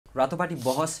रातोपाटी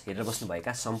बहस हेरेर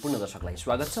बस्नुभएका सम्पूर्ण दर्शकलाई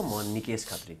स्वागत छ। म निकेश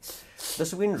खत्री।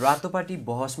 दर्शकबिन, रातोपाटी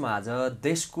बहसमा आज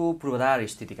देशको पूर्वाधार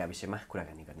स्थितिका विषयमा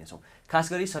कुराकानी गर्नेछौँ।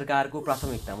 खास गरी सरकारको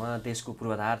प्राथमिकतामा देशको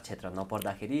पूर्वाधार क्षेत्र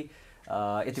नपर्दाखेरि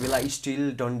यति बेला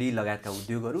स्टिल, डन्डी लगायतका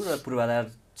उद्योगहरू र पूर्वाधार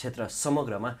क्षेत्र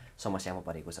समग्रमा समस्यामा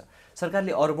परेको छ।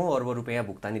 सरकारले अर्बौं रुपियाँ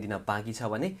भुक्तानी दिन बाँकी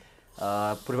छ भने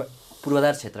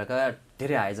पूर्वाधार क्षेत्रका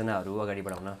धेरै आयोजनाहरू अगाडि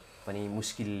बढाउन पनि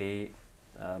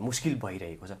मुस्किल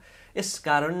भइरहेको छ।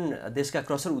 यसकारण देशका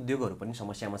क्रसर उद्योगहरू पनि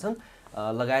समस्यामा छन्,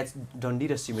 लगायत डन्डी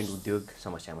र सिमेन्ट उद्योग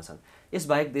समस्यामा छन्।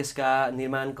 यसबाहेक देशका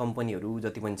निर्माण कम्पनीहरू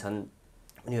जति पनि छन्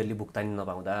उनीहरूले भुक्तानी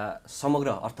नपाउँदा समग्र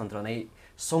अर्थतन्त्र नै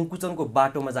सङ्कुचनको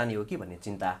बाटोमा जाने हो कि भन्ने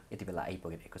चिन्ता यति बेला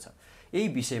आइपुगिरहेको छ। यही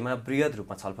विषयमा बृहत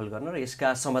रूपमा छलफल गर्न र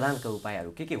यसका समाधानका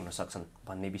उपायहरू के हुन सक्छन्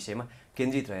भन्ने विषयमा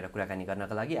केन्द्रित रहेर कुराकानी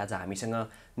गर्नका लागि आज हामीसँग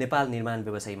नेपाल निर्माण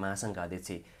व्यवसायी महासङ्घका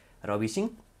अध्यक्ष रवि सिंह,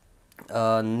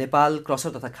 नेपाल क्रसर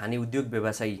तथा खाने उद्योग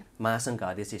व्यवसायी महासङ्घका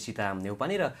अध्यक्ष सीताराम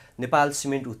नेउपाने र नेपाल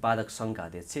सिमेन्ट उत्पादक सङ्घका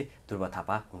अध्यक्ष ध्रुव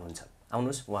थापा हुनुहुन्छ।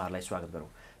 आउनुहोस्, उहाँहरूलाई स्वागत गरौँ।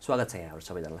 स्वागत छ यहाँहरू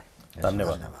सबैजनालाई।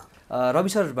 धन्यवाद। रवि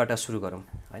सरबाट सुरु गरौँ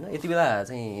होइन। यति बेला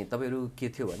चाहिँ तपाईँहरू के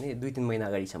थियो भने 2-3 महिना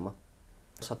अगाडिसम्म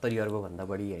 70 अर्बभन्दा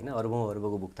बढी होइन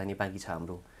अर्बौं भुक्तानी बाँकी छ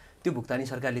हाम्रो। त्यो भुक्तानी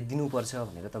सरकारले दिनुपर्छ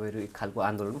भनेर तपाईँहरू एक खालको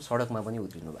आन्दोलन सडकमा पनि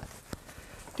उत्रिनु भएको थियो।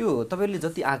 त्यो तपाईँहरूले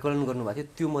जति आकलन गर्नुभएको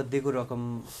थियो त्यो मध्येको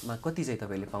रकममा कति चाहिँ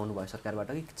तपाईँहरूले पाउनुभयो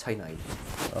सरकारबाट कि छैन अहिले?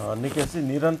 निकेशजी,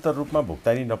 निरन्तर रूपमा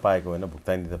भुक्तानी नपाएको होइन,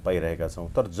 भुक्तानी त पाइरहेका छौँ,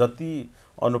 तर जति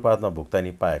अनुपातमा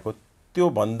भुक्तानी पाएको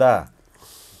त्योभन्दा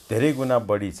धेरै गुणा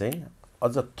बढी चाहिँ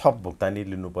अझ थप भुक्तानी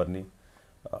लिनुपर्ने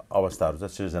अवस्थाहरू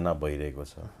चाहिँ सिर्जना भइरहेको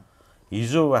छ।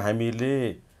 हिजो हामीले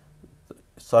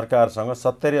सरकारसँग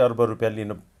 70 अर्ब रुपियाँ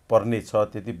लिनुपर्ने छ,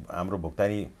 त्यति हाम्रो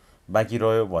भुक्तानी बाँकी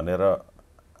रह्यो भनेर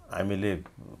हामीले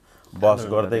बहस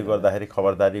गर्दाखेरि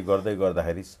खबरदारी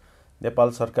गर्दाखेरि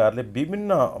नेपाल सरकारले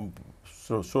विभिन्न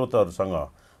स्रोतहरूसँग,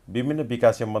 विभिन्न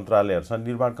विकासीय मन्त्रालयहरूसँग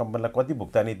निर्माण कम्पनीलाई कति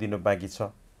भुक्तानी दिनु बाँकी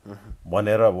छ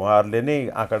भनेर उहाँहरूले नै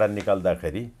आँकडा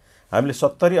निकाल्दाखेरि हामीले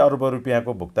 70 अर्ब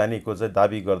रुपियाँको भुक्तानीको चाहिँ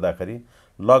दाबी गर्दाखेरि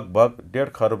लगभग 1.5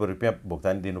 खरब रुपियाँ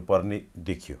भुक्तानी दिनुपर्ने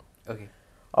देखियो।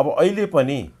 अब अहिले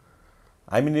पनि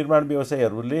हामी निर्माण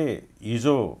व्यवसायीहरूले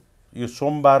हिजो यो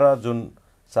सोमबार जुन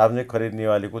सार्वजनिक खरिद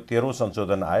नियामवलीको 13औं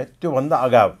संशोधन आयो त्योभन्दा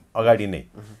अगाडि नै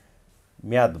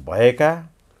म्याद भएका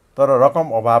तर रकम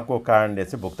अभावको कारणले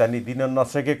चाहिँ भुक्तानी दिन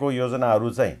नसकेको योजनाहरू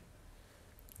चाहिँ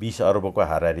 20 अर्बको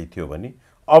हाराहारी थियो भने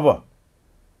अब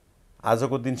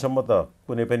आजको दिनसम्म त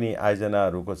कुनै पनि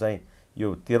आयोजनाहरूको चाहिँ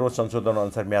यो 13औं संशोधन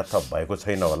अनुसार म्याद थप भएको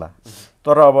छैन होला,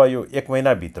 तर अब यो 1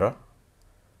 महिनाभित्र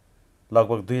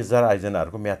लगभग 2000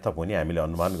 आयोजनाहरूको म्याद थप हुने हामीले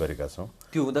अनुमान गरेका छौँ।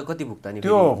 त्यो हुँदा कति भुक्तानी?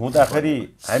 त्यो हुँदाखेरि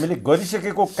हामीले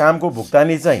गरिसकेको कामको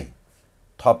भुक्तानी चाहिँ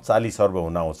थप 40 अर्ब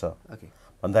हुन आउँछ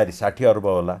भन्दाखेरि 60 अर्ब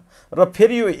होला र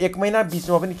फेरि यो 1 महिना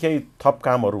बिचमा पनि केही थप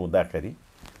कामहरू हुँदाखेरि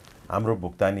हाम्रो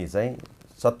भुक्तानी चाहिँ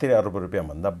 70 अर्ब रुपियाँ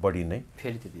भन्दा बढी नै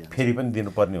फेरि पनि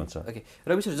दिनुपर्ने हुन्छ।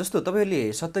 रवि सर, जस्तो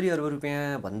तपाईँहरूले 70 अर्ब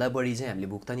रुपियाँ भन्दा बढी चाहिँ हामीले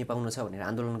भुक्तानी पाउन छ भनेर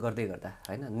आन्दोलन गर्दै गर्दा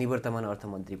होइन, निवर्तमान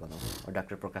अर्थमन्त्री भनौँ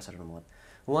डाक्टर प्रकाश महत,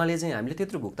 उहाँले चाहिँ हामीले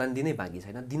त्यत्रो भुक्तानी दिनै बाँकी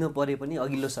छैन, दिन परे पनि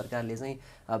अघिल्लो सरकारले चाहिँ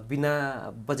बिना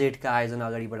बजेटका आयोजना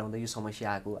अगाडि बढाउँदा यो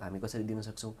समस्या आएको, हामी कसरी दिन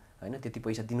सक्छौँ होइन, त्यति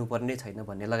पैसा दिनुपर्ने छैन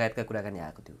भन्ने लगायतका कुराकानी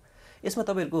आएको थियो। यसमा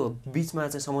तपाईँहरूको बिचमा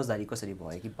चाहिँ समझदारी कसरी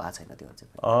भयो कि भएको छैन? त्यो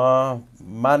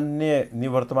मान्य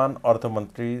निवर्तमान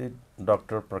अर्थमन्त्री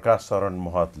डाक्टर प्रकाश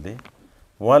महतले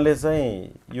उहाँले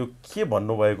चाहिँ यो के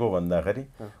भन्नुभएको भन्दाखेरि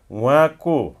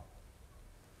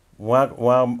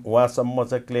उहाँसम्म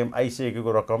चाहिँ क्लेम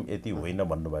आइसकेको रकम यति होइन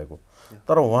भन्नुभएको,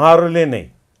 तर उहाँहरूले नै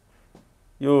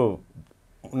यो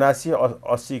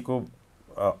 79-80 को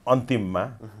अन्तिममा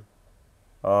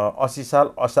 80 साल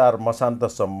असार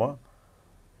मसान्तसम्म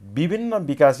विभिन्न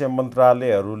विकासीय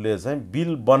मन्त्रालयहरूले चाहिँ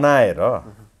बिल बनाएर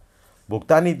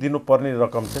भुक्तानी दिनुपर्ने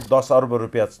रकम चाहिँ 10 अर्ब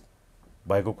रुपियाँ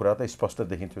भएको कुरा त स्पष्ट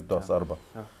देखिन्थ्यो। 10 अर्ब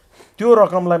त्यो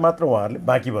रकमलाई मात्र उहाँहरूले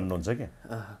बाँकी भन्नुहुन्छ क्या।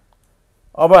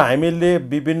 अब हामीले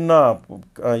विभिन्न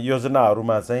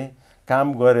योजनाहरूमा चाहिँ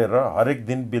काम गरेर हरेक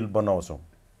दिन बिल बनाउँछौँ,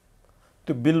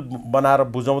 त्यो बिल बनाएर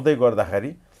बुझाउँदै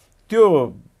गर्दाखेरि त्यो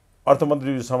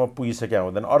अर्थमन्त्रीज्यूसम्म पुगिसकेका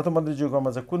हुँदैन।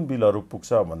 अर्थमन्त्रीज्यूकोमा चाहिँ कुन बिलहरू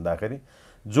पुग्छ भन्दाखेरि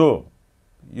जो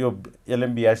यो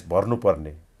LMBIS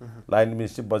भर्नुपर्ने line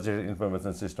ministry budget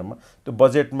information सिस्टममा, त्यो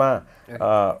बजेटमा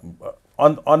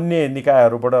अन्य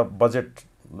निकायहरूबाट बजेट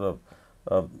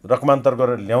रकमान्तर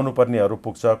गरेर ल्याउनु पर्नेहरू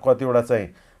पुग्छ, कतिवटा चाहिँ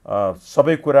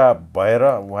सबै कुरा भएर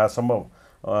उहाँसम्म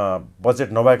बजेट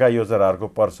नभएका योजनाहरूको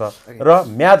पर्छ र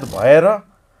म्याद भएर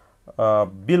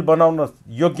बिल बनाउन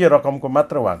योग्य रकमको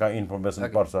मात्र उहाँका इन्फर्मेसन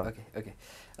पर्छ।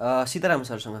 सीताराम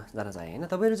सरसँग जान चाहे होइन,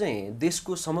 तपाईँहरू चाहिँ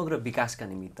देशको समग्र विकासका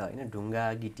निमित्त होइन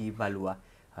ढुङ्गा गिटी बालुवा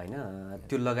होइन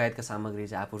त्यो लगायतका सामग्री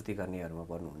चाहिँ आपूर्ति गर्नेहरूमा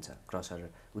पर्नुहुन्छ क्रसर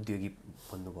उद्योगी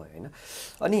भन्नुभयो होइन।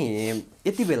 अनि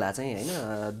यति बेला चाहिँ होइन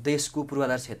देशको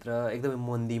पूर्वाधार क्षेत्र एकदमै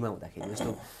मन्दीमा हुँदाखेरि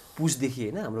जस्तो पुसदेखि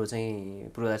होइन हाम्रो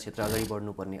चाहिँ पूर्वाधार क्षेत्र अगाडि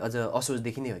बढ्नुपर्ने अझ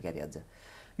असोजदेखि नै हो क्यारे अझ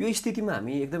यो स्थितिमा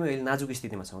हामी एकदमै अहिले नाजुक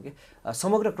स्थितिमा छौँ कि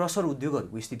समग्र क्रसर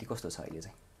उद्योगहरूको स्थिति कस्तो छ अहिले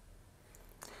चाहिँ?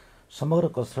 समग्र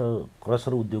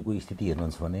क्रसर उद्योगको स्थिति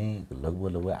हेर्नुहुन्छ भने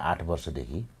लगभग 8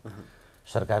 वर्षदेखि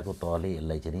सरकारको तहले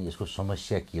यसलाई चाहिँ यसको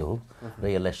समस्या के हो र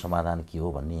यसलाई समाधान के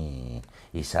हो भन्ने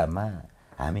हिसाबमा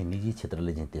हामी निजी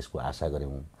क्षेत्रले चाहिँ त्यसको आशा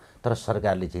गऱ्यौँ। तर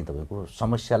सरकारले चाहिँ तपाईँको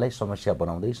समस्यालाई समस्या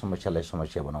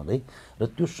बनाउँदै र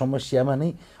त्यो समस्यामा नै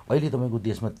अहिले तपाईँको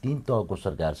देशमा 3 तहको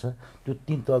सरकार छ। त्यो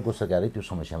 3 तहको सरकारले त्यो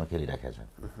समस्यामा खेलिराखेको छ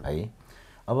है।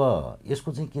 अब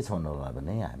यसको चाहिँ के छ भन्नु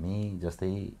भने हामी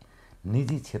जस्तै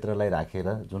निजी क्षेत्रलाई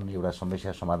राखेर जुन एउटा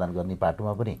समस्या समाधान गर्ने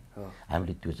पाटोमा पनि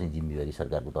हामीले त्यो चाहिँ जिम्मेवारी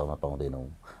सरकारको तहमा पाउँदैनौँ।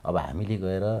 अब हामीले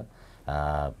गएर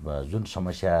जुन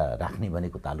समस्या राख्ने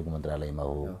भनेको तालुक मन्त्रालयमा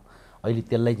हो, अहिले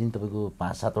त्यसलाई चाहिँ तपाईँको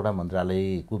 5-7वटा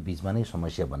मन्त्रालयको बिचमा नै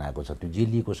समस्या बनाएको छ, त्यो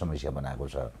जेलिएको समस्या बनाएको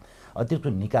छ। त्यसको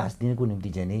निकास दिनको निम्ति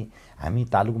चाहिँ नि हामी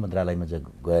तालुक मन्त्रालयमा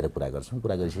गएर कुरा गर्छौँ।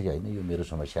 कुरा गरिसकेपछि होइन यो मेरो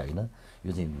समस्या होइन,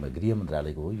 यो चाहिँ गृह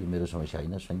मन्त्रालयको हो, यो मेरो समस्या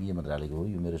होइन, सङ्घीय मन्त्रालयको हो,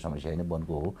 यो मेरो समस्या होइन,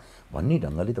 वनको हो भन्ने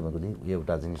ढङ्गले तपाईँको चाहिँ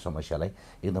एउटा चाहिँ समस्यालाई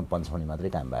एकदम पन्छाउने मात्रै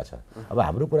काम भएको छ। अब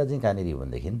हाम्रो कुरा चाहिँ कहाँनिर हो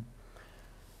भनेदेखि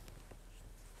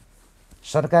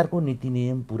सरकारको नीति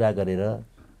नियम पुरा गरेर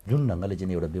जुन ढङ्गले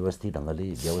चाहिँ एउटा व्यवस्थित ढङ्गले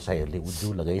व्यवसायहरूले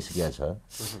उद्योग लगाइसकेका छ,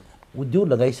 उद्योग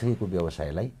लगाइसकेको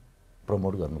व्यवसायलाई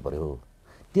प्रमोट गर्नु पर्यो।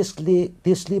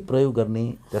 त्यसले प्रयोग गर्ने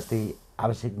जस्तै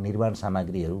आवश्यक निर्माण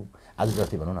सामग्रीहरू आज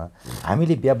जस्तै भनौँ न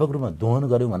हामीले व्यापक रूपमा दोहन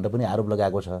गऱ्यौँ भनेर पनि आरोप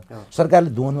लगाएको छ।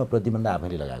 सरकारले दोहनमा प्रतिबन्ध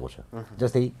आफैले लगाएको छ।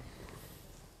 जस्तै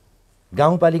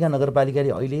गाउँपालिका नगरपालिकाले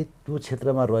अहिले त्यो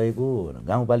क्षेत्रमा रहेको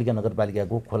गाउँपालिका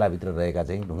नगरपालिकाको खोलाभित्र रहेका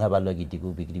चाहिँ ढुङ्गा बालुवा गिटीको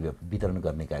बिक्री वितरण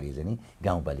गर्ने कार्य चाहिँ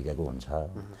गाउँपालिकाको हुन्छ।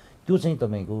 त्यो चाहिँ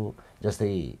तपाईँको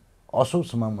जस्तै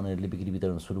असोजसम्म उनीहरूले बिक्री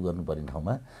वितरण सुरु गर्नुपर्ने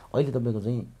ठाउँमा अहिले तपाईँको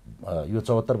चाहिँ यो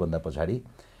 74 भन्दा पछाडि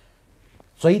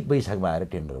चैत वैशाखमा आएर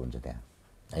टेन्डर हुन्छ त्यहाँ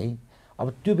है। अब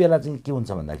त्यो बेला चाहिँ के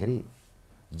हुन्छ भन्दाखेरि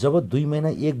जब 2 महिना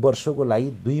 1 वर्षको लागि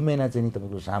 2 महिना चाहिँ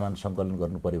तपाईँको सामान सङ्कलन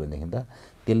गर्नु पऱ्यो भनेदेखि त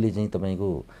त्यसले चाहिँ तपाईँको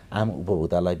आम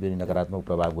उपभोक्तालाई पनि नकारात्मक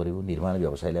प्रभाव गर्यो, निर्माण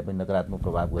व्यवसायलाई पनि नकारात्मक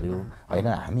प्रभाव गर्यो होइन,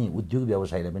 हामी उद्योग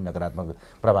व्यवसायलाई पनि नकारात्मक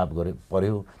प्रभाव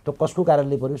पर्यो। त कसको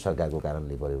कारणले पर्यो? सरकारको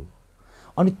कारणले पर्यो।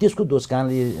 अनि त्यसको दोष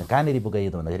कहाँनिर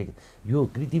पुगाइयो त भन्दाखेरि यो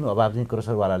कृत्रिम अभाव चाहिँ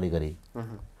क्रसरवालाले गरे,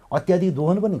 अत्याधिक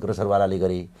दोहन पनि क्रसरवालाले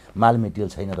गरे, माल मेटेरियल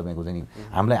छैन तपाईँको चाहिँ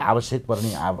हामीलाई आवश्यक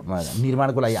पर्ने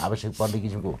निर्माणको लागि आवश्यक पर्ने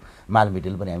किसिमको माल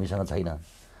मेटेरियल पनि हामीसँग छैन।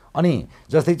 अनि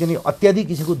जस्तै चाहिँ अत्याधिक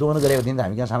किसिमको दोहन गरेको दिन त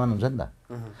हामी कहाँ सामान हुन्छ नि त।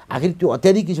 आखिर त्यो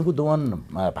अत्याधिक किसिमको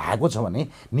दोहन भएको छ भने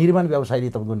निर्माण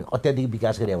व्यवसायले तपाईँको अत्याधिक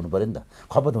विकास गरी आउनु पऱ्यो नि त,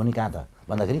 खपत हुने कहाँ त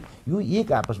भन्दाखेरि यो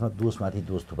एक आपसमा दोषमाथि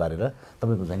दोष थुपारेर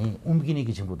तपाईँको चाहिँ उम्किने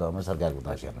किसिमको तहमा सरकारको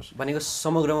तह हेर्नुहोस्। भनेको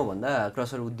समग्रमा भन्दा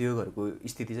क्रसर उद्योगहरूको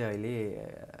स्थिति चाहिँ अहिले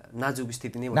नाजुक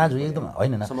स्थिति नै नाजुक एकदम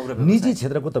होइन न। निजी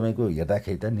क्षेत्रको तपाईँको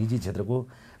हेर्दाखेरि त निजी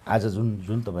क्षेत्रको आज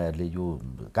जुन तपाईँहरूले यो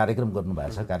कार्यक्रम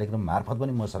गर्नुभएको छ, कार्यक्रम मार्फत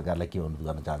पनि म सरकारलाई के अनुरोध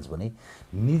गर्न चाहन्छु भने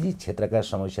निजी क्षेत्रका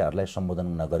समस्याहरूलाई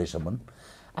सम्बोधन नगरेसम्म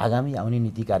आगामी आउने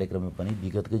नीति कार्यक्रममा पनि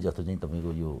विगतकै जस्तो चाहिँ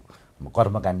तपाईँको यो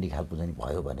कर्मकाण्डी खालको चाहिँ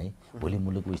भयो भने भोलि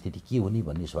मुलुकको स्थिति के हुने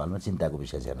भन्ने सवालमा चिन्ताको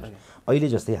विषय छ। हेर्नुहोस् अहिले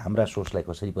जस्तै हाम्रा सोर्सलाई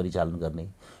कसरी परिचालन गर्ने,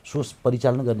 सोर्स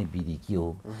परिचालन गर्ने विधि के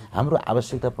हो, हाम्रो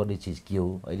आवश्यकता पर्ने चिज के हो।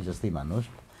 अहिले जस्तै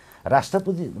मान्नुहोस्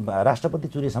राष्ट्रपति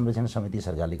चुरे संरक्षण समिति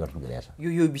सरकारले गठन गरेको छ।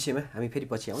 यो विषयमा हामी फेरि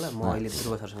पछि आउँला। म अहिले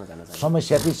ध्रुव सरसँग जान चाहन्छु।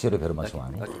 समस्याकै सेरोफेरोमा छौँ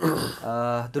हामी।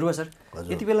 ध्रुव सर,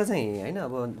 यति बेला चाहिँ होइन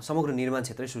अब समग्र निर्माण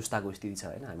क्षेत्रै सुस्ताको स्थिति छ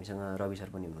होइन। हामीसँग रवि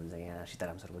सर पनि हुनुहुन्छ, यहाँ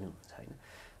सीताराम सर पनि हुनुहुन्छ होइन।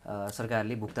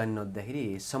 सरकारले भुक्तानी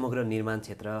नदिँदाखेरि समग्र निर्माण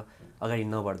क्षेत्र अगाडि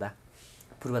नबढ्दा,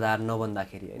 पूर्वाधार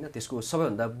नबन्दाखेरि होइन त्यसको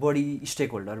सबैभन्दा बढी स्टेक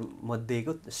होल्डर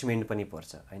मध्येको सिमेन्ट पनि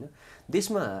पर्छ होइन।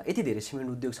 देशमा यति धेरै सिमेन्ट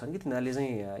उद्योग छन् कि तिनीहरूले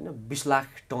चाहिँ होइन 20 लाख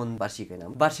टन वार्षिक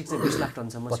होइन, वार्षिक चाहिँ 20 लाख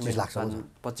टनसम्म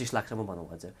 25 लाखसम्म भनौँ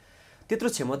अझ। त्यत्रो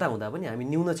क्षमता हुँदा पनि हामी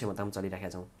न्यून क्षमतामा चलिरहेका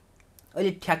छौँ।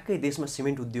 अहिले ठ्याक्कै देशमा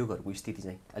सिमेन्ट उद्योगहरूको स्थिति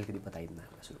चाहिँ अलिकति बताइदिनु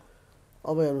हामीलाई सुरु।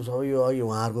 अब हेर्नुहोस्, अब यो अघि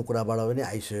उहाँहरूको कुराबाट पनि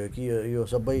आइसक्यो कि यो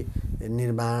सबै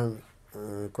निर्माण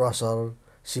क्रसर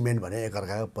सिमेन्ट भने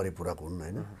एकअर्काको परिपूरक हुन्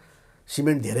होइन।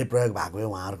 सिमेन्ट धेरै प्रयोग भएको भए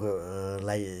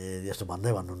उहाँहरूकोलाई यस्तो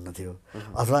भन्नुहुन्न थियो,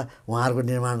 अथवा उहाँहरूको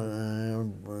निर्माण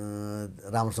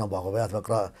राम्रोसँग भएको भए अथवा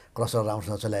क्रसर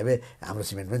राम्रोसँग चलाए भए हाम्रो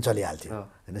सिमेन्ट पनि चलिहाल्थ्यो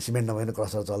होइन। सिमेन्ट नभइकन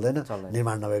क्रसर चल्दैन,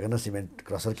 निर्माण नभइकन सिमेन्ट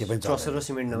क्रसर के पनि चल्दैन, क्रसर र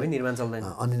सिमेन्ट नभए निर्माण चल्दैन,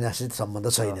 अनिनाश्रित सम्बन्ध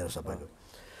छ यिनीहरू सबैको।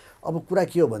 अब कुरा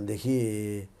के हो भनेदेखि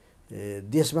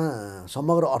देशमा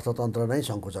समग्र अर्थतन्त्र नै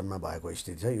सङ्कुचनमा भएको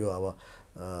स्थिति छ। यो अब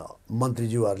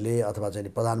मन्त्रीज्यूहरूले अथवा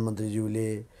चाहिँ प्रधानमन्त्रीज्यूले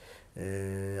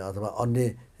अथवा अन्य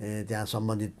त्यहाँ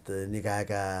सम्बन्धित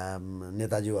निकायका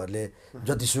नेताज्यूहरूले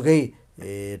जतिसुकै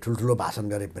ठुल्ठुलो भाषण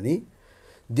गरे पनि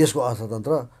देशको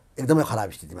अर्थतन्त्र एकदमै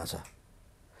खराब स्थितिमा छ।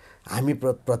 हामी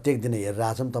प्रत्येक दिन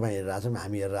हेरिरहेछौँ, तपाईँ हेरिरहेछौँ,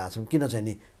 हामी हेरिरहेछौँ। किन चाहिँ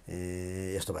नि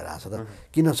यस्तो भइरहेछ त?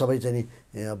 किन सबै चाहिँ नि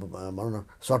अब भनौँ न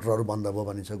सटरहरू बन्द भयो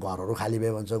भनिन्छ, घरहरू खाली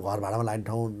भयो भन्छ, घर भाडामा लाग्ने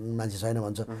ठाउँ मान्छे छैन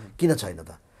भन्छ। किन छैन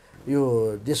त? यो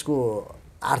देशको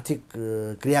आर्थिक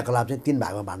क्रियाकलाप चाहिँ 3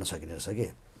 भागमा बाँड्न सकिने रहेछ कि।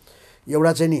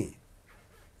 एउटा चाहिँ नि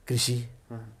कृषि,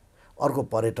 अर्को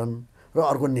पर्यटन र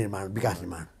अर्को निर्माण, विकास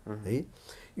निर्माण है।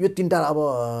 यो तीनटा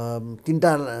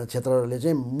क्षेत्रले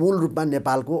चाहिँ मूल रूपमा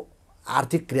नेपालको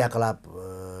आर्थिक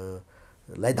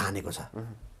क्रियाकलापलाई धानेको छ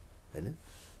हैन।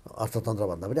 अर्थतन्त्र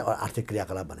भन्दा पनि आर्थिक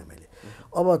क्रियाकलाप भने मैले।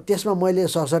 अब त्यसमा मैले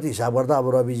सरसटी हिसाब गर्दा अब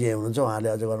रविजी हुनुहुन्छ, उहाँले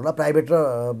अझ गर्नुहोला, प्राइभेट र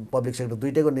पब्लिक सेक्टर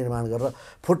दुइटैको निर्माण गरेर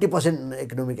 40%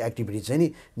 इकोनोमिक एक्टिभिटी चाहिँ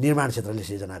नि निर्माण क्षेत्रले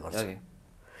सिर्जना गर्छ।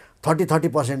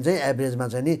 30% चाहिँ एभरेजमा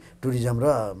चाहिँ नि टुरिज्म र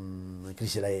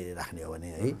कृषिलाई राख्ने हो भने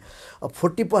है। अब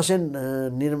 40%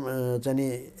 चाहिँ नि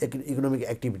इकोनोमिक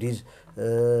एक्टिभिटिज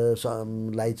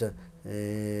लाई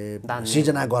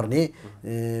सिर्जना गर्ने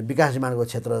विकास निर्माणको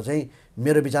क्षेत्र चाहिँ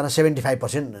मेरो विचारमा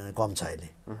 75% कम छ अहिले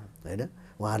होइन।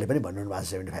 उहाँले पनि भन्नुभएको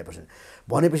छ 75%।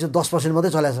 भनेपछि 10%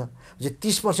 मात्रै चलेको छ।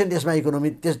 30% यसमा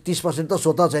इकोनोमी, 30% त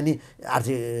स्वतः चाहिँ नि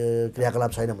आर्थिक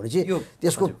क्रियाकलाप छैन भनेपछि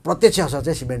त्यसको प्रत्यक्ष असर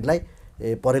चाहिँ सिमेन्टलाई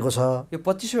परेको छ। यो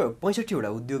 65वटा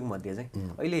उद्योगमध्ये चाहिँ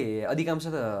अहिले अधिकांश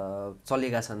त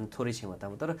चलेका छन् थोरै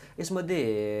क्षमतामा, तर यसमध्ये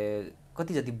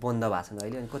कति जति बन्द भएको छन्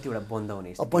अहिले, अनि कतिवटा बन्द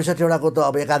हुने? 65वटाको त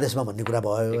अब एकादेशमा भन्ने कुरा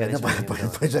भयो होइन।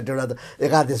 65वटा त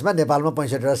एकादेशमा नेपालमा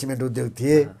 65वटा सिमेन्ट उद्योग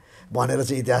थिए भनेर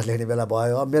चाहिँ इतिहास लेख्ने बेला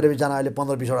भयो। अब मेरो विचारमा अहिले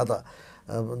 15-20वटा त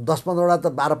 10-15वटा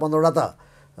त 12-15वटा त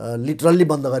लिटरल्ली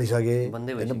बन्द गरिसके,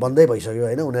 बन्दै भइसक्यो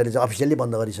होइन। उनीहरूले चाहिँ अफिसियल्ली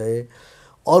बन्द गरिसके।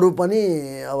 अरू पनि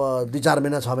अब 2-4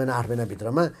 महिना, 6 महिना, 8 महिना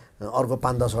भित्रमा अर्को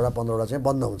 5-10वटा 15वटा चाहिँ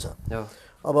बन्द हुन्छ।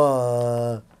 अब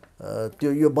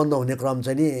त्यो यो बन्द हुने क्रम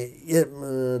चाहिँ नि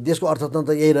देशको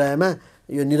अर्थतन्त्र यही रहेमा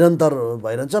यो निरन्तर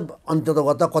भइरहन्छ।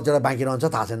 अन्ततगत कतिवटा बाँकी रहन्छ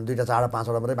थाहा छैन। 2-4,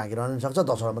 5वटा मात्रै बाँकी रहन सक्छ,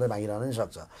 10वटा मात्रै बाँकी रहन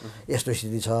सक्छ। यस्तो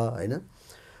स्थिति छ होइन।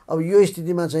 अब यो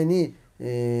स्थितिमा चाहिँ नि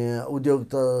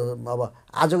उद्योग त अब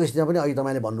आजको स्थितिमा पनि अघि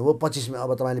तपाईँले भन्नुभयो 25,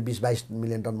 अब तपाईँले 20-22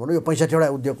 मिलियन टन भन्नु। यो 65वटा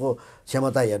उद्योगको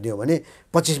क्षमता हेर्ने हो भने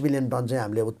 25 मिलियन टन चाहिँ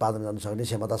हामीले उत्पादन गर्न सक्ने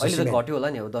क्षमता छ। अहिले त घट्यो होला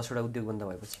नि अब 10वटा उद्योग बन्द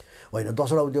भएपछि? होइन,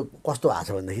 10वटा उद्योग कस्तो भएको छ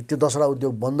भनेदेखि त्यो 10वटा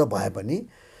उद्योग बन्द भए पनि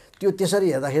त्यो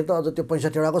त्यसरी हेर्दाखेरि त अझ त्यो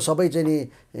 65वटाको सबै चाहिँ नि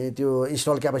त्यो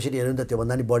इन्स्टल क्यापेसिटीहरू नि त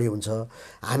त्योभन्दा नि बढी हुन्छ।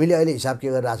 हामीले अहिले हिसाब के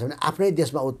गरिरहेको छ भने आफ्नै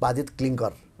देशमा उत्पादित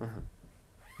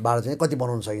क्लिङ्करबाट चाहिँ कति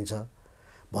बनाउन सकिन्छ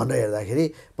भनेर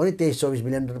हेर्दाखेरि पनि 23-24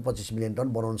 मिलियन टन, 25 मिलियन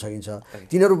टन बनाउन सकिन्छ।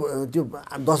 तिनीहरू त्यो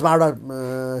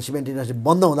 10-12वटा सिमेन्ट इन्डस्ट्री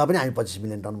बन्द हुँदा पनि हामी 25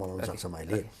 मिलियन टन बनाउन सक्छौँ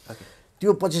अहिले।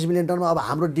 त्यो 25 मिलियन टनमा अब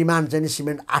हाम्रो डिमान्ड चाहिँ नि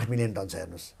सिमेन्ट 8 मिलियन टन छ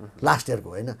हेर्नुहोस् लास्ट इयरको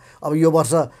होइन। अब यो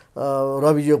वर्ष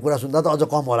रविजीको कुरा सुन्दा त अझ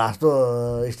कम होला जस्तो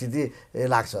स्थिति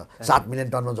लाग्छ। 7 मिलियन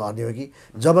टनमा झर्ने हो कि,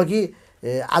 जबकि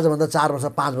आजभन्दा 4 वर्ष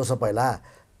 5 वर्ष पहिला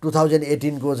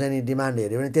 2018 को चाहिँ नि डिमान्ड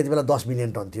हेऱ्यो भने त्यति बेला 10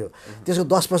 मिलियन टन थियो। त्यसको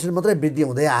 10% मात्रै वृद्धि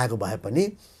हुँदै आएको भए पनि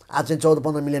आज चाहिँ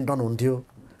 14-15 मिलियन टन हुन्थ्यो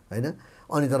होइन।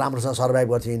 अनि त राम्रोसँग सर्भाइभ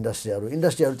गर्थे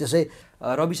इन्डस्ट्रीहरू त्यसै।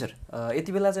 रवि सर,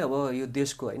 यति बेला चाहिँ अब यो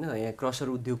देशको होइन यहाँ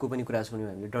क्रसर उद्योगको पनि कुरा सुन्यौँ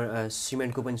हामीले,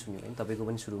 सिमेन्टको पनि सुन्यौँ होइन, तपाईँको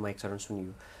पनि सुरुमा एक चरण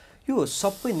सुनियो। यो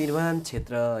सबै निर्माण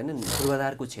क्षेत्र होइन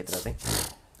पूर्वाधारको क्षेत्र चाहिँ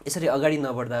यसरी अगाडि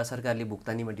नबढ्दा, सरकारले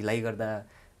भुक्तानीमा ढिलाइ गर्दा,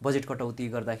 बजेट कटौती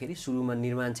गर्दाखेरि, सुरुमा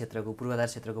निर्माण क्षेत्रको पूर्वाधार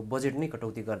क्षेत्रको बजेट नै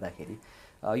कटौती गर्दाखेरि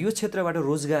यो क्षेत्रबाट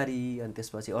रोजगारी अनि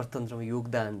त्यसपछि अर्थतन्त्रमा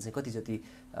योगदान चाहिँ कति जति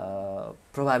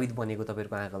प्रभावित बनेको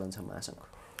तपाईँहरूको आकलन छ महासङ्घ?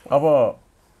 अब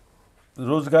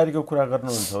रोजगारीको कुरा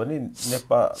गर्नुहुन्छ भने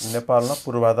नेपालमा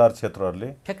पूर्वाधार क्षेत्रहरूले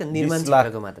ठ्याक्क निर्माण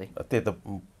क्षेत्रको मात्रै, त्यही त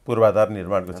पूर्वाधार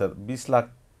निर्माणको क्षेत्र 20 लाख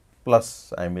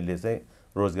प्लस हामीले चाहिँ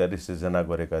रोजगारी सृजना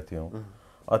गरेका थियौँ।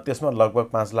 त्यसमा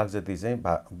लगभग 5 लाख जति चाहिँ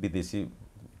विदेशी,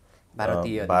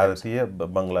 भारतीय,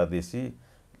 बङ्गलादेशी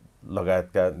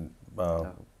लगायतका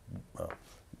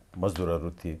मजदुरहरू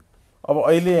थिए। अब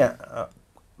अहिले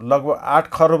लगभग 8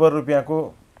 खरब रुपियाँको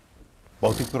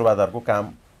भौतिक पूर्वाधारको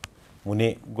काम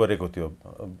हुने गरेको थियो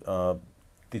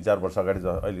 3-4 वर्ष अगाडि।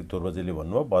 अहिले ध्रुवजीले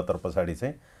भन्नुभयो 72 पछाडि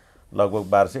चाहिँ लगभग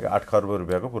वार्षिक 8 खरब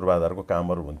रुपियाँको पूर्वाधारको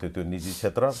कामहरू हुन्थ्यो, त्यो निजी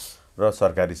क्षेत्र र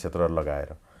सरकारी क्षेत्र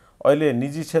लगाएर। अहिले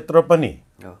निजी क्षेत्र पनि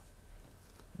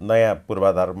नयाँ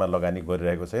पूर्वाधारमा लगानी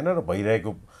गरिरहेको छैन र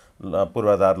भइरहेको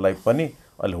पूर्वाधारलाई पनि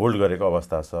अहिले होल्ड गरेको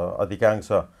अवस्था छ। अधिकांश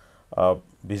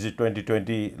भिजिट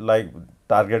 2020लाई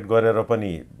टार्गेट गरेर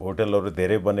पनि होटलहरू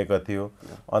धेरै बनेको थियो।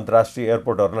 अन्तर्राष्ट्रिय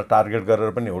एयरपोर्टहरूलाई टार्गेट गरेर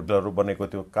पनि होटलहरू बनेको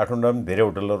थियो। काठमाडौँमा पनि धेरै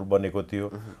होटलहरू बनेको थियो।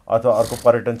 अथवा अर्को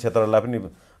पर्यटन क्षेत्रलाई पनि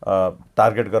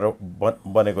टार्गेट गरेर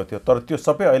बनेको थियो। तर त्यो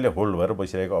सबै अहिले होल्ड भएर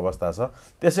बसिरहेको अवस्था छ।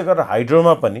 त्यसै गरेर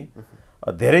हाइड्रोमा पनि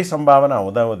धेरै सम्भावना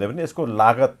हुँदाहुँदै पनि यसको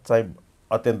लागत चाहिँ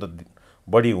अत्यन्त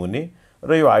बढी हुने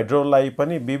र यो हाइड्रोलाई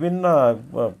पनि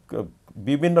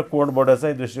विभिन्न कोणबाट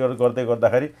चाहिँ दृष्टिगत गर्दै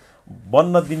गर्दाखेरि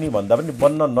बन्न दिने भन्दा पनि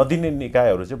बन्न नदिने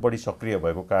निकायहरू चाहिँ बढी सक्रिय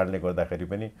भएको कारणले गर्दाखेरि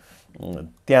पनि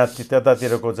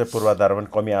त्यतातिरको चाहिँ पूर्वाधार पनि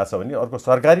कमी आछ भने अर्को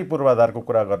सरकारी पूर्वाधारको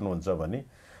कुरा गर्नुहुन्छ भने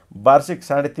वार्षिक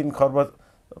 3.5 खर्ब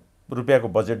रुपियाँको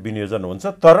बजेट विनियोजन हुन्छ,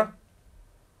 तर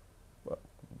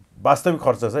वास्तविक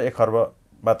खर्च चाहिँ 1 खर्ब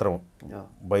मात्र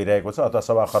भइरहेको छ अथवा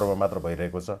 1.25 खर्ब मात्र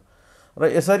भइरहेको छ।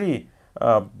 र यसरी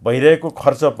भइरहेको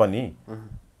खर्च पनि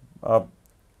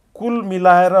कुल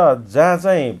मिलाएर जहाँ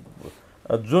चाहिँ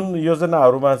जुन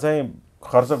योजनाहरूमा चाहिँ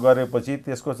खर्च गरेपछि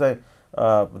त्यसको चाहिँ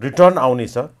रिटर्न आउने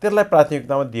छ त्यसलाई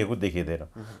प्राथमिकतामा दिएको देखिँदैन।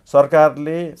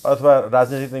 सरकारले अथवा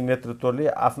राजनीतिक नेतृत्वले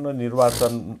आफ्नो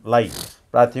निर्वाचनलाई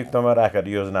प्राथमिकतामा राखेर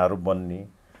योजनाहरू बन्ने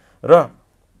र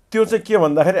त्यो चाहिँ के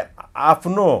भन्दाखेरि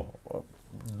आफ्नो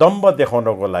दम्ब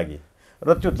देखाउनको लागि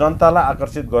र त्यो जनतालाई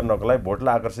आकर्षित गर्नको लागि,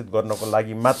 भोटलाई आकर्षित गर्नको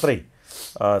लागि मात्रै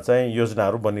चाहिँ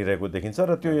योजनाहरू बनिरहेको देखिन्छ।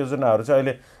 र त्यो योजनाहरू चाहिँ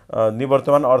अहिले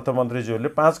निवर्तमान अर्थमन्त्रीज्यूले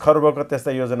 5 खर्बको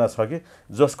त्यस्ता योजना छ कि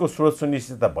जसको स्रोत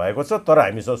सुनिश्चित भएको छ तर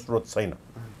हामीसँग स्रोत छैन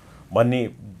भन्ने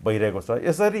भइरहेको छ।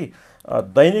 यसरी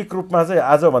दैनिक रूपमा चाहिँ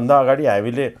आजभन्दा अगाडि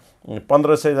हामीले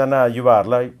 1500 जना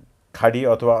युवाहरूलाई खाडी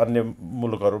अथवा अन्य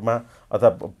मुलुकहरूमा अथवा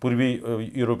पूर्वी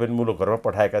युरोपियन मुलुकहरूमा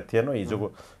पठाएका थिएनौँ। हिजोको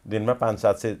दिनमा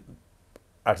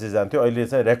 500-700-800 जान्थ्यो, अहिले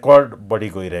चाहिँ रेकर्ड बढी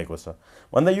गइरहेको छ।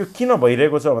 भन्दा यो किन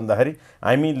भइरहेको छ भन्दाखेरि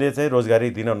हामीले चाहिँ रोजगारी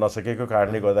दिन नसकेको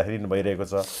कारणले गर्दाखेरि भइरहेको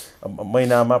छ।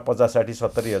 महिनामा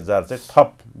 50-60-70 हजार चाहिँ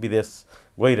थप विदेश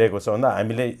गइरहेको छ भन्दा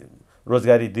हामीले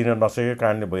रोजगारी दिन नसकेको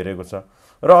कारणले भइरहेको छ।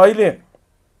 र अहिले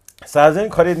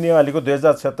सार्वजनिक खरिद नियमावलीको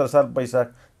 2076 साल वैशाख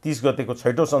 30 गतेको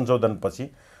 6औं संशोधनपछि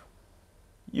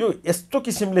यो यस्तो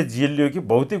किसिमले जिलियो कि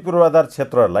भौतिक पूर्वाधार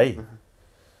क्षेत्रलाई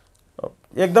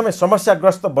एकदमै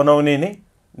समस्याग्रस्त बनाउने नै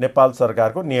नेपाल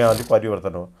सरकारको नियमावली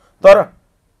परिवर्तन हो। तर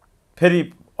फेरि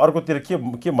अर्कोतिर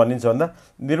के भनिन्छ भन्दा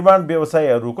निर्माण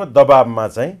व्यवसायीहरूको दबावमा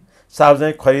चाहिँ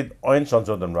सार्वजनिक खरिद ऐन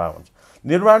संशोधन भएको हुन्छ।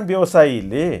 निर्माण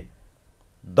व्यवसायीले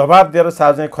दबाब दिएर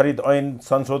सार्वजनिक खरिद ऐन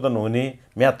संशोधन हुने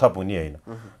म्याद थप हुने होइन।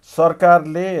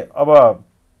 सरकारले अब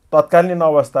तत्कालीन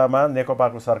अवस्थामा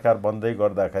नेकपाको सरकार बन्दै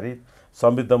गर्दाखेरि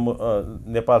समृद्ध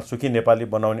नेपाल सुखी नेपाली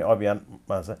बनाउने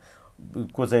अभियानमा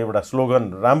को चाहिँ एउटा स्लोगन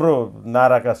राम्रो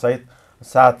नाराका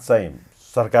साथ चाहिँ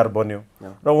सरकार बन्यो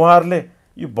र उहाँहरूले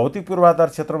यो भौतिक पूर्वाधार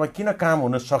क्षेत्रमा किन काम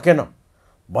हुन सकेन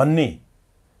भन्ने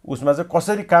उसमा चाहिँ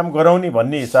कसरी काम गराउने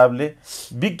भन्ने हिसाबले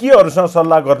विज्ञहरूसँग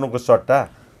सल्लाह गर्नुको सट्टा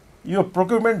यो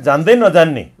प्रोक्युरमेन्ट जान्दै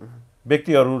नजान्ने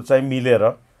व्यक्तिहरू चाहिँ मिलेर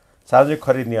सार्वजनिक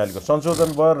खरिद नियमावलीको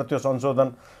संशोधन भयो र त्यो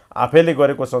संशोधन आफैले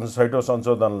गरेको 6औं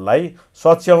संशोधनलाई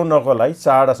सच्याउनको लागि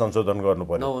 4वटा संशोधन गर्नु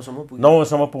पर्यो।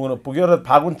 9औं पुग्यो र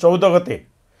फागुन 14 गते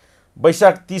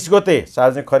वैशाख 30 गते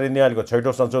सार्वजनिक खरिद नियमावलीको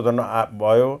 6औं संशोधन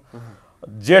भयो।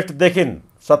 जेठदेखि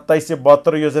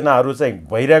 2772 योजनाहरू चाहिँ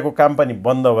भइरहेको काम पनि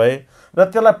बन्द भए र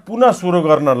त्यसलाई पुनः सुरु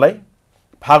गर्नलाई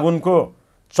फागुनको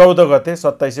 14 गते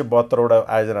 2772 वटा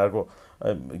आयोजनाहरूको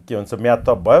के भन्छ म्याद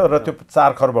थप भयो र त्यो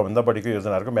 4 खर्बभन्दा बढीको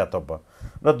योजनाहरूको म्याद थप भयो।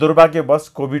 र दुर्भाग्यवश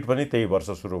कोभिड पनि त्यही वर्ष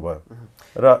सुरु भयो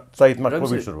र चैतमा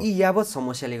कोभिड सुरु भयो। यी यावत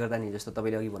समस्याले गर्दा नि जस्तो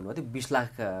तपाईँले अघि भन्नुभयो त्यो 20 लाख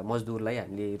मजदुरलाई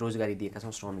हामीले रोजगारी दिएका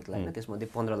छौँ, श्रमिकलाई होइन, त्यसमध्ये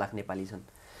 15 लाख नेपाली छन्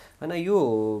होइन। यो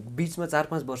बिचमा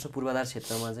 4-5 वर्ष पूर्वाधार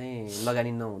क्षेत्रमा चाहिँ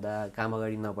लगानी नहुँदा, काम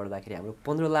अगाडि नबढ्दाखेरि हाम्रो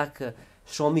 15 लाख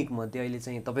श्रमिकमध्ये अहिले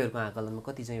चाहिँ तपाईँहरूको आकलनमा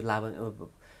कति चाहिँ लाभ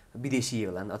विदेशी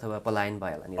होला अथवा पलायन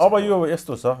भयो होला नि? अब यो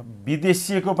यस्तो छ,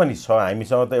 विदेशीको पनि छ।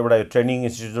 हामीसँग त एउटा ट्रेनिङ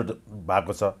इन्स्टिट्युट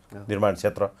भएको छ निर्माण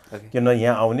क्षेत्र, किन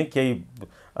यहाँ आउने केही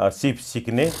सिप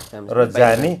सिक्ने र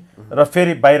जाने र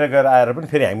फेरि बाहिर गएर आएर पनि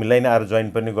फेरि हामीलाई नै आएर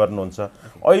जोइन पनि गर्नुहुन्छ।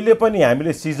 अहिले पनि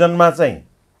हामीले सिजनमा चाहिँ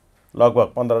लगभग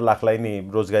 15 लाखलाई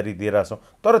नै रोजगारी दिइरहेको छौँ,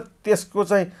 तर त्यसको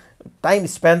चाहिँ टाइम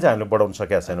स्प्यान चाहिँ हामीले बढाउन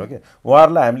सकेका छैनौँ कि।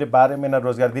 उहाँहरूलाई हामीले 12 महिना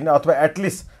रोजगारी दिने अथवा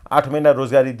एटलिस्ट 8 महिना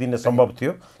रोजगारी दिने सम्भव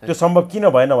थियो। त्यो सम्भव किन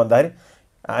भएन भन्दाखेरि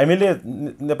हामीले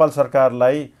नेपाल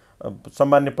सरकारलाई,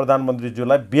 सम्माननीय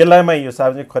प्रधानमन्त्रीज्यूलाई बेलामै यो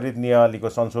सार्वजनिक खरिद नियमावलीको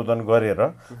संशोधन गरेर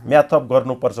म्याद थप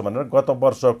गर्नुपर्छ भनेर गत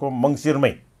वर्षको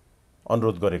मङ्सिरमै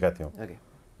अनुरोध गरेका थियौँ।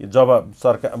 जब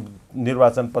सरकार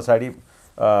निर्वाचन पछाडि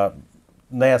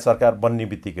नयाँ सरकार बन्ने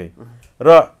बित्तिकै र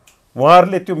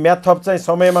उहाँहरूले त्यो म्याद थप चाहिँ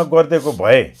समयमा गरिदिएको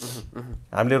भए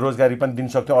हामीले रोजगारी पनि दिन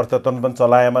सक्थ्यौँ, अर्थतन्त्र पनि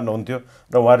चलायमान हुन्थ्यो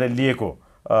र उहाँहरूले लिएको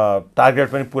टार्गेट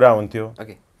पनि पुरा हुन्थ्यो।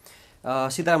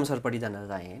 सीताराम सरपट्टि जान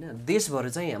चाहे होइन, देशभर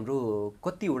चाहिँ हाम्रो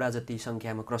कतिवटा जति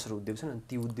सङ्ख्यामा क्रसर उद्योग छन्,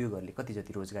 ती उद्योगहरूले कति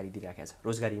जति रोजगारी दिइराखेको छ?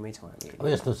 रोजगारीमै छौँ हामी। अब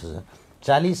यस्तो छ,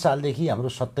 40 सालदेखि हाम्रो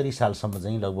 70 सालसम्म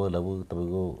चाहिँ लगभग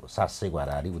तपाईँको 700 को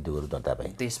हाराहारी उद्योगहरू दर्ता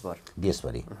भए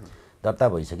देशभरि। दर्ता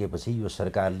भइसकेपछि यो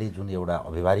सरकारले जुन एउटा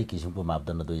अव्यवहारिक किसिमको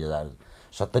मापदण्ड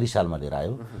 2070 सालमा लिएर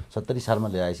आयो 70 सालमा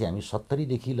लिएर आएपछि हामी 70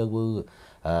 देखि लगभग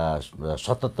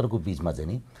 77 को बिचमा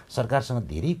चाहिँ नि सरकारसँग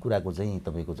धेरै कुराको चाहिँ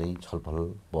तपाईँको चाहिँ छलफल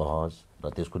बहस र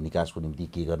त्यसको निकासको निम्ति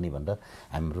के गर्ने भनेर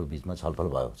हाम्रो बिचमा छलफल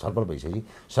भयो। छलफल भइसकेपछि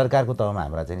सरकारको तहमा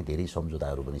हाम्रा चाहिँ धेरै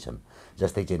सम्झौताहरू पनि छन्।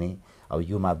 जस्तै चाहिँ नि अब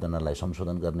यो मापदण्डलाई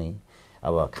संशोधन गर्ने,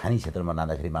 अब खानी क्षेत्रमा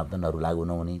लाँदाखेरि मापदण्डहरू लागू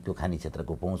नहुने, त्यो खानी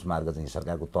क्षेत्रको पहुँच मार्ग चाहिँ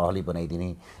सरकारको तहले बनाइदिने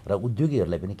र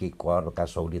उद्योगीहरूलाई पनि केही करका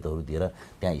सहुलियतहरू दिएर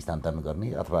त्यहाँ स्थानान्तरण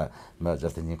गर्ने अथवा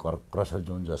जस्तै चाहिँ क्रसर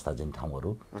जोन जस्ता चाहिँ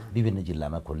ठाउँहरू विभिन्न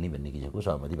जिल्लामा खोल्ने भन्ने किसिमको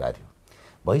सहमति भएको थियो।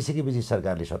 भइसकेपछि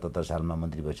सरकारले 77 सालमा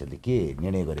मन्त्री परिषदले के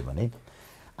निर्णय गर्यो भने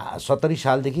 70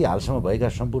 सालदेखि हालसम्म भएका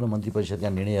सम्पूर्ण मन्त्री परिषदका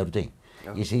निर्णयहरू चाहिँ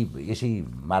यसै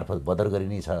मार्फत बदर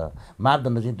गरिने छ,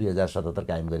 मापदण्ड चाहिँ 2077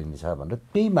 कायम गरिने छ भनेर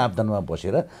त्यही मापदण्डमा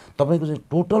बसेर तपाईँको चाहिँ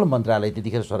टोटल मन्त्रालय,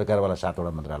 त्यतिखेर सरकारवाला 7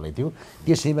 वटा मन्त्रालय थियो,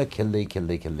 त्यसैमा खेल्दै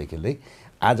खेल्दै खेल्दै खेल्दै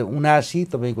आज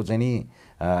 79 तपाईँको चाहिँ नि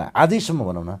आजैसम्म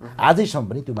भनौँ न, आजैसम्म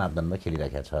पनि त्यो मापदण्डमा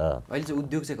खेलिराखेको छ। अहिले चाहिँ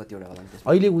उद्योग चाहिँ कतिवटा होला?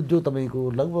 अहिले उद्योग तपाईँको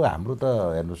लगभग हाम्रो त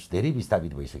हेर्नुहोस् धेरै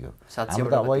विस्थापित भइसक्यो। हाम्रो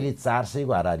त अब अहिले 400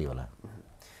 को हाराहारी होला।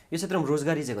 यो क्षेत्रमा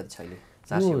रोजगारी चाहिँ कति छ अहिले?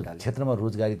 यो क्षेत्रमा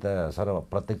रोजगारी त सर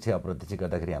प्रत्यक्ष अप्रत्यक्ष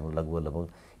गर्दाखेरि हाम्रो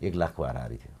लगभग 1 लाख को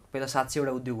हाराहारी थियो। पहिला 700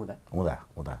 वटा उद्योग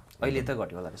हुँदा अहिले त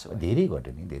घट्यो होला त्यसो? धेरै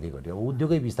घट्यो नि, धेरै घट्यो। अब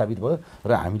उद्योगै विस्थापित भयो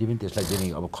र हामीले पनि त्यसलाई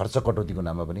चाहिँ अब खर्च कटौतीको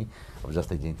नाममा पनि अब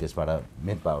जस्तै चाहिँ त्यसबाट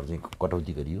मेन पावर चाहिँ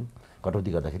कटौती गरियो।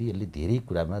 कटौती गर्दाखेरि यसले धेरै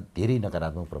कुरामा धेरै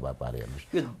नकारात्मक प्रभाव पार्यो।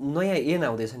 हेर्नुहोस् यो नयाँ ऐन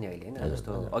आउँदैछ नि अहिले होइन,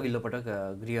 जस्तो अघिल्लो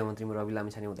पटक गृहमन्त्रीमा रवि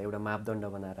लामिछाने हुँदा एउटा मापदण्ड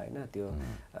बनाएर होइन, त्यो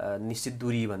निश्चित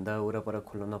दूरीभन्दा वरपर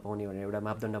खोल्न नपाउने भनेर एउटा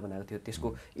मापदण्ड बनाएको थियो, त्यसको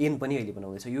ऐन पनि अहिले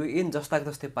बनाउँदैछ। यो ऐन जस्ताको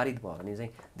जस्तै पारित भयो भने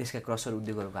चाहिँ देशका क्रसर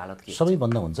उद्योगहरूको हालत के?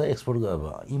 सबैभन्दा हुन्छ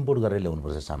इम्पोर्ट गरेर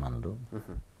ल्याउनुपर्छ सामानहरू,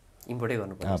 इम्पोर्टै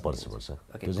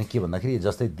गर्नुपर्छ। त्यो चाहिँ के भन्दाखेरि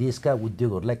जस्तै देशका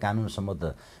उद्योगहरूलाई कानुन सम्मत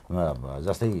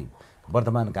जस्तै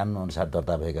वर्तमान कानुनअनुसार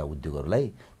दर्ता भएका उद्योगहरूलाई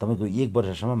तपाईँको 1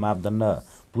 वर्षसम्म मापदण्ड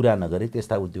पुरा नगरे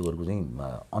त्यस्ता उद्योगहरूको चाहिँ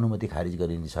अनुमति खारिज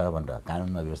गरिन्छ भनेर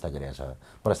कानुनमा व्यवस्था गरेको छ,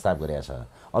 प्रस्ताव गरेको छ।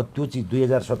 अब त्यो चिज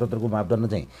 2077 को मापदण्ड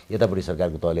चाहिँ यतापट्टि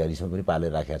सरकारको तहले अहिलेसम्म पनि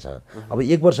पालेर राखेको छ। अब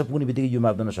 1 वर्ष पुग्ने बित्तिकै यो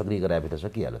मापदण्ड सक्रिय गराएपछि त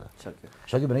सकिहाल्यो त।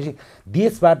 सक्यो भनेपछि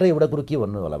देशबाट एउटा कुरो के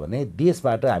भन्नु होला भने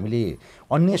देशबाट हामीले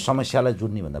अन्य समस्यालाई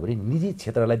जुन्ने भन्दा पनि निजी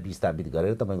क्षेत्रलाई विस्थापित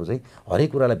गरेर तपाईँको चाहिँ हरेक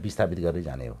कुरालाई विस्थापित गरेर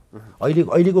जाने हो।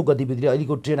 अहिलेको गतिविधिले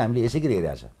अहिलेको ट्रेन्ड हामीले यसै गरी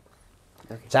हेरिरहेको छ।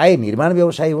 चाहे निर्माण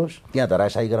व्यवसाय होस् त्यहाँ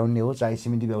धराशायी गराउने हो, चाहे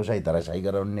सिमेन्टी व्यवसाय धराशायी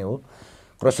गराउने हो,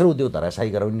 क्रसर उद्योग धराशायी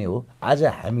गराउने हो। आज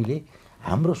हामीले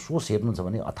हाम्रो सोच हेर्नु छ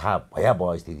भने अथाह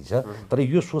भयावह स्थिति छ। तर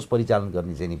यो सोच परिचालन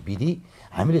गर्ने चाहिँ विधि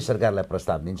हामीले सरकारलाई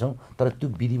प्रस्ताव दिन्छौँ, तर त्यो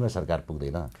विधिमा सरकार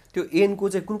पुग्दैन। त्यो ऐनको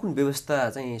चाहिँ कुन कुन व्यवस्था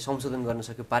चाहिँ संशोधन गर्न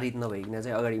सक्यो, पारित नभइकन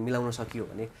चाहिँ अगाडि मिलाउन सकियो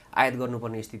भने आयात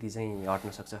गर्नुपर्ने स्थिति चाहिँ हट्न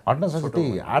सक्छ?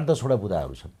 त्यही 8-10 वटा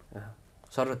बुदाहरू छन्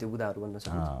सर, र त्यो बुदाहरू बन्न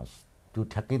सक्छ? त्यो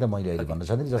ठ्याक्कै त मैले अहिले भन्न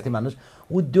सक्दिनँ। जस्तै मान्नुहोस्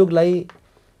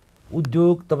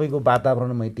उद्योग तपाईँको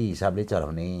वातावरण मैत्री हिसाबले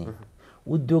चलाउने,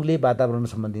 उद्योगले वातावरण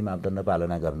सम्बन्धी मापदण्ड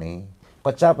पालना गर्ने,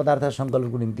 कच्चा पदार्थ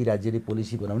सङ्कलनको निम्ति राज्यले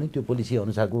पोलिसी बनाउने, त्यो पोलिसी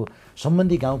अनुसारको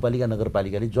सम्बन्धी गाउँपालिका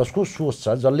नगरपालिकाले जसको सोच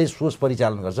छ, जसले सोच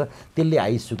परिचालन गर्छ त्यसले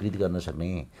आइ स्वीकृति गर्न सक्ने,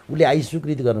 उसले आइ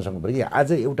स्वीकृति गर्न सक्नु पर्यो।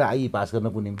 आज एउटा आइ पास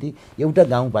गर्नको निम्ति एउटा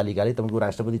गाउँपालिकाले तपाईँको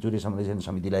राष्ट्रपति चोरी संरक्षण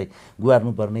समितिलाई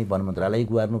गुहार्नुपर्ने, वन मन्त्रालय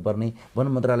गुहार्नुपर्ने, वन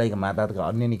मन्त्रालयका मातहतका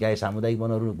अन्य निकाय सामुदायिक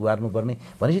वनहरू गुहार्नुपर्ने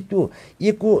भनेपछि त्यो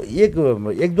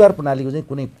एकद्वार प्रणालीको चाहिँ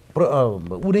कुनै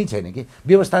ऊ नै छैन कि,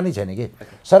 व्यवस्था नै छैन कि।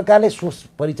 सरकारले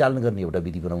सोच परिचालन गर्ने एउटा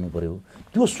विधि बनाउनु पर्यो।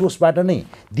 त्यो सोचबाट नै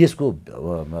देशको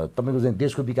तपाईँको चाहिँ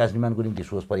देशको विकास निर्माणको निम्ति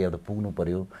सोच पर्याप्त पुग्नु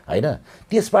पर्यो होइन।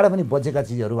 त्यसबाट पनि बचेका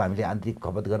चिजहरू हामीले आन्तरिक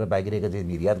खपत गरेर बाहिरिएका चाहिँ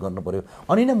निर्यात गर्नु पर्यो।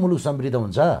 अनि नै मुलुक समृद्ध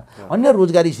हुन्छ, अन्य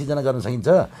रोजगारी सिर्जना गर्न सकिन्छ,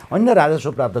 अन्य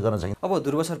राजस्व प्राप्त गर्न सकिन्छ। अब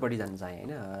धुर्वसरपट्टि जान चाहे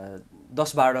होइन,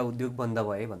 10-12 उद्योग बन्द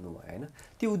भए भन्नुभयो होइन,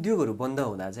 त्यो उद्योगहरू बन्द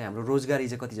हुँदा चाहिँ हाम्रो रोजगारी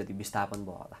चाहिँ कति जति विस्थापन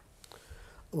भयो होला?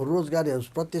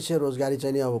 रोजगारीहरू प्रत्यक्ष रोजगारी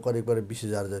चाहिँ नि अब करिब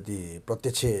 20,000 जति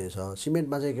प्रत्यक्ष छ।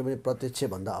 सिमेन्टमा चाहिँ के भने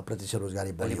प्रत्यक्षभन्दा अप्रत्यक्ष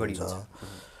रोजगारी बढी हुन्छ।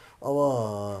 अब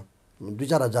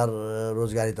 2-4 हजार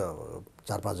रोजगारी त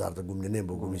 4-5 हजार त घुम्ने नै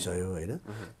घुमिसक्यो होइन।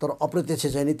 तर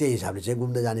अप्रत्यक्ष चाहिँ नि त्यही हिसाबले चाहिँ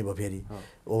घुम्दै जाने भयो फेरि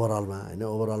ओभरअलमा होइन।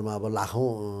 ओभरअलमा अब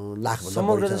लाख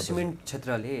समग्र सिमेन्ट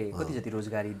क्षेत्रले कति जति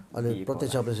रोजगारी अनि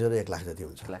प्रत्यक्ष अप्रत्यक्ष 1 लाख जति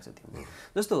हुन्छ। 1 लाख जति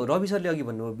जस्तो रवि सरले अघि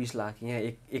भन्नुभयो 20 लाख, यहाँ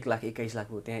 1,21 लाख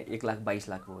हो, त्यहाँ 1,22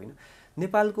 लाख हो होइन।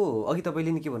 नेपालको अघि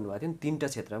तपाईँले नि के भन्नुभएको थियो नि, 3टा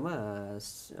क्षेत्रमा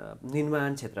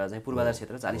निर्माण क्षेत्र चाहिँ पूर्वाधार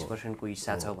क्षेत्र 40% को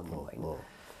हिस्सा छ भन्नुभयो होइन।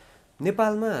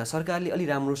 नेपालमा सरकारले अलि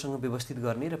राम्रोसँग व्यवस्थित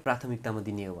गर्ने र प्राथमिकतामा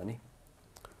दिने हो भने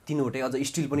तीनवटै अझ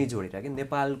स्टिल पनि जोडेर के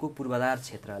नेपालको पूर्वाधार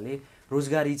क्षेत्रले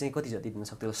रोजगारी चाहिँ कति जति दिन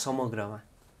सक्थ्यो समग्रमा,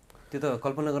 त्यो त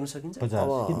कल्पना गर्न सकिन्छ?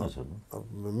 अब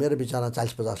मेरो विचारमा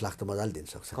 40-50 लाख त मजाले दिन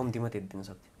सक्छ। कम्तीमा त्यति दिन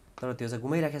सक्थ्यो। तर त्यो चाहिँ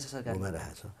गुमाइराखेको छ सरकार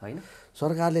गुमाइरहेको छ होइन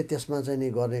सरकारले त्यसमा चाहिँ नि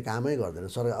गर्ने कामै गर्दैन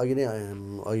सरकार अघि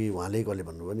उहाँले कसले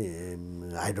भन्नुभयो नि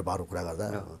हाइड्रो पावरको कुरा गर्दा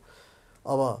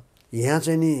अब यहाँ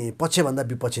चाहिँ नि पक्षभन्दा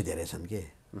विपक्ष धेरै छन् के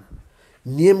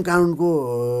नियम कानुनको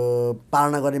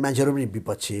पालना गर्ने मान्छेहरू पनि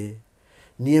विपक्ष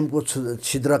नियमको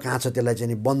छिद्र कहाँ छ त्यसलाई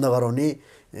चाहिँ नि बन्द गराउने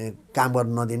काम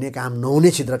गर्न नदिने काम नहुने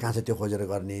छिद्र कहाँ छ त्यो खोजेर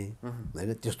गर्ने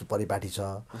होइन त्यस्तो परिपाटी छ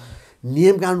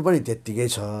नियम कानुन पनि त्यत्तिकै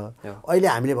छ अहिले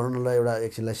हामीले भनौँ न ल एउटा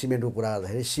एकछिनलाई सिमेन्टको कुरा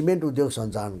गर्दाखेरि सिमेन्ट उद्योग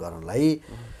सञ्चालन गर्नलाई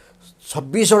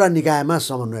 26वटा निकायमा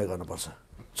समन्वय गर्नुपर्छ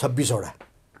 26वटा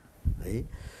है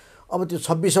अब त्यो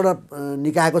 26वटा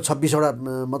निकायको 26वटा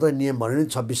मात्रै नियम भन्यो नि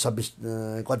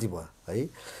 26 कति भयो है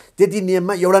त्यति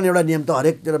नियममा एउटा न एउटा नियम त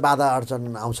हरेकतिर बाधा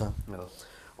अडचन आउँछ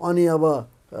अनि अब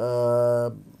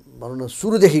भनौँ न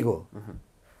सुरुदेखिको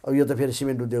अब यो त फेरि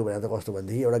सिमेन्ट उद्योग भनेर त कस्तो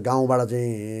भनेदेखि एउटा गाउँबाट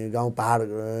चाहिँ गाउँ पाहाड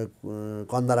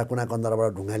कन्दरा कुना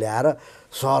कन्दराबाट ढुङ्गा ल्याएर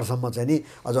सहरसम्म चाहिँ नि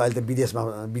अझ अहिले त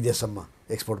विदेशसम्म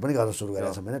एक्सपोर्ट पनि गर्न सुरु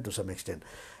गरेका छौँ होइन टु सम एक्सटेन्ट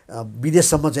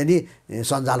विदेशसम्म चाहिँ नि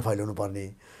सञ्जाल फैलाउनु पर्ने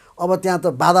अब त्यहाँ त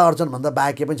बाधा अडचन भन्दा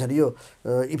बाहेक के पनि छैन यो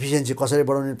इफिसियन्सी कसरी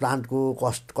बढाउने प्लान्टको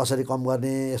कस्ट कसरी कम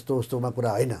गर्ने यस्तो उस्तोमा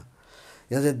कुरा होइन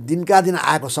यहाँ चाहिँ दिनका दिन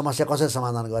आएको समस्या कसरी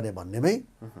समाधान गर्ने भन्नेमै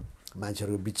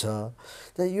मान्छेहरूको बिच छ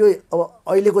त्यहाँ यो अब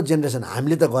अहिलेको जेनेरेसन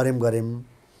हामीले त गऱ्यौँ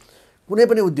कुनै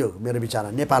पनि उद्योग मेरो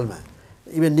विचारमा नेपालमा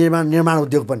इभन निर्माण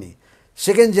उद्योग पनि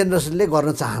सेकेन्ड जेनेरेसनले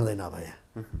गर्न चाहँदैन अब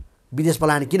यहाँ विदेश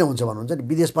पलायन किन हुन्छ भन्नुहुन्छ नि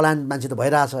विदेश पलायन मान्छे त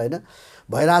भइरहेछ होइन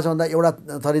भइरहेछ भन्दा एउटा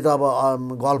थरी त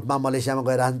अब गल्फमा मलेसियामा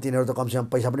गइरहेछन् तिनीहरू त कमसेकम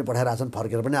पैसा पनि पठाइरहेछन्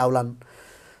फर्केर पनि आउलान्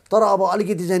तर अब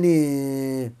अलिकति चाहिँ नि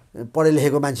पढे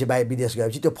लेखेको मान्छे बाहिर विदेश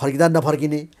गएपछि त्यो फर्किँदा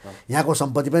नफर्किने यहाँको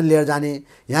सम्पत्ति पनि लिएर जाने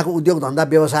यहाँको उद्योग धन्दा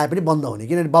व्यवसाय पनि बन्द हुने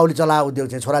किनभने बाउले चलाएको उद्योग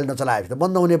चाहिँ छोराले नचलाएपछि त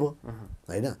बन्द हुने भयो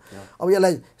होइन अब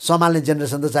यसलाई सम्हाल्ने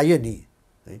जेनेरेसन त चाहियो नि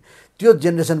है त्यो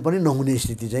जेनेरेसन पनि नहुने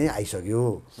स्थिति चाहिँ आइसक्यो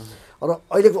र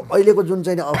अहिलेको जुन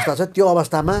चाहिँ अवस्था छ त्यो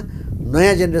अवस्थामा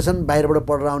नयाँ जेनेरेसन बाहिरबाट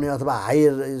पढेर आउने अथवा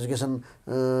हायर एजुकेसन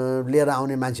लिएर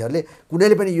आउने मान्छेहरूले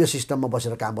कुनैले पनि यो सिस्टममा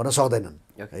बसेर काम गर्न सक्दैनन्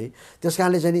है त्यस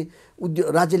कारणले चाहिँ नि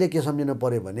राज्यले के सम्झिनु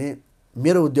पर्यो भने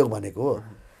मेरो उद्योग भनेको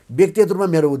व्यक्तिगत रूपमा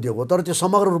मेरो उद्योग हो तर त्यो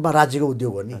समग्र रूपमा राज्यको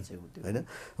उद्योग हो नि होइन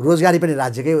रोजगारी पनि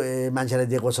राज्यकै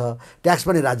मान्छेलाई दिएको छ ट्याक्स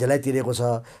पनि राज्यलाई तिरेको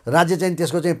छ राज्य चाहिँ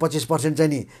त्यसको चाहिँ 25%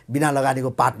 चाहिँ नि बिना लगानीको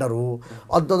पार्टनर हो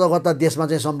अन्ततगत देशमा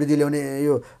चाहिँ समृद्धि ल्याउने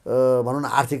यो भनौँ न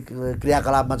आर्थिक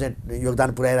क्रियाकलापमा चाहिँ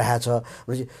योगदान पुर्याइरहेको छ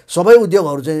भनेपछि सबै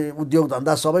उद्योगहरू चाहिँ उद्योग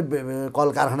धन्दा सबै कल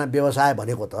कारखाना व्यवसाय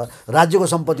भनेको त राज्यको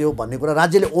सम्पत्ति हो भन्ने कुरा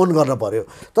राज्यले ओन गर्न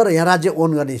पर्यो तर यहाँ राज्य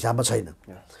ओन गर्ने हिसाबमा छैन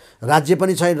राज्य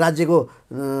पनि छैन राज्यको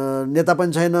नेता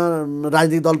पनि छैन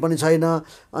राजनीतिक दल पनि छैन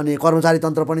अनि कर्मचारी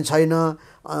तन्त्र पनि छैन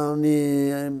अनि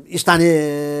स्थानीय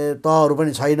तहहरू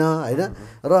पनि छैन होइन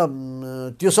र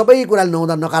त्यो सबै कुराले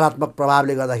नहुँदा नकारात्मक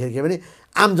प्रभावले गर्दाखेरि के भने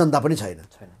आम जनता पनि छैन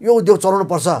यो उद्योग चलाउनु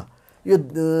पर्छ यो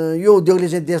उद्योगले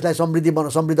चाहिँ देशलाई समृद्ध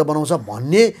बनाउँछ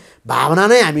भन्ने भावना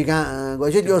नै हामी कहाँ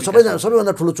गएपछि यो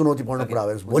सबैभन्दा ठुलो चुनौतीपूर्ण कुरा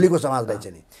हो भोलिको समाजलाई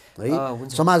चाहिँ नि है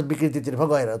समाज विकृतितर्फ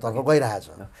गइरहेछ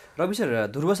रवि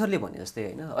सर ध्रुव सरले भने जस्तै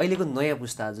होइन अहिलेको नयाँ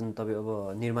पुस्ता जुन तपाईँ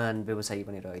अब निर्माण व्यवसायी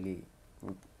भनेर अहिले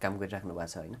काम गरिराख्नु भएको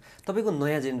छ होइन तपाईँको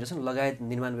नयाँ जेनेरेसन लगायत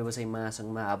निर्माण व्यवसायी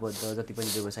महासङ्घमा आबद्ध जति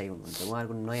पनि व्यवसायी हुनुहुन्छ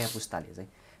उहाँहरूको नयाँ पुस्ताले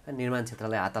चाहिँ निर्माण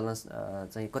क्षेत्रलाई हात हाल्न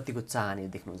चाहिँ कतिको चाहने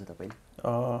देख्नुहुन्छ तपाईँले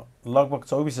लगभग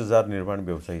 24,000 निर्माण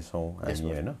व्यवसायी छौँ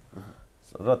हामी होइन र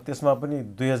त्यसमा पनि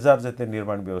 2,000 जति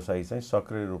निर्माण व्यवसायी चाहिँ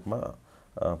सक्रिय रूपमा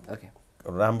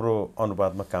राम्रो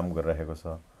अनुपातमा काम गरिरहेको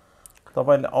छ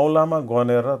तपाईँले औँलामा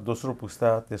गनेर दोस्रो पुस्ता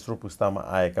तेस्रो पुस्तामा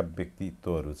आएका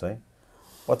व्यक्तित्वहरू चाहिँ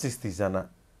 25-30 जना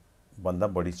भन्दा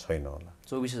बढी छैन होला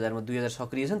 24,000 मा 2,000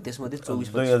 सक्रिय छन् त्यसमध्ये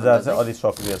 2,000 चाहिँ अलि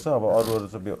सक्रिय छ अब अरू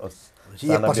चाहिँ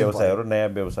साना व्यवसायहरू नयाँ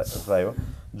व्यवसाय हो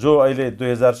जो अहिले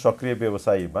 2,000 सक्रिय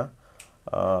व्यवसायीमा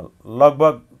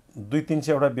लगभग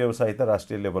 200-300 वटा व्यवसायी त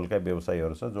राष्ट्रिय लेभलका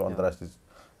व्यवसायीहरू छ जो अन्तर्राष्ट्रिय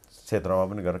क्षेत्रमा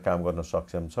पनि गएर काम गर्न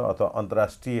सक्षम छ अथवा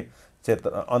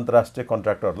अन्तर्राष्ट्रिय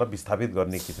कन्ट्र्याक्टरहरूलाई विस्थापित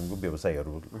गर्ने किसिमको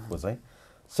व्यवसायीहरूको चाहिँ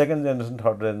सेकेन्ड जेनेरेसन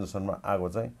थर्ड जेनेरेसनमा आएको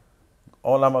चाहिँ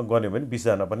औँलामा गन्यो भने 20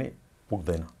 जना पनि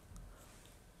पुग्दैन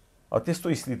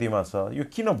त्यस्तो स्थितिमा छ यो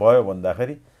किन भयो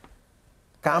भन्दाखेरि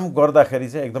काम गर्दाखेरि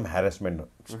चाहिँ एकदम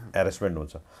ह्यारेसमेन्ट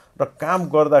हुन्छ र काम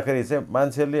गर्दाखेरि चाहिँ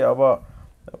मान्छेले अब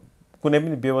कुनै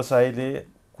पनि व्यवसायीले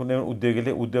कुनै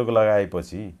उद्योगीले उद्योग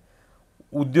लगाएपछि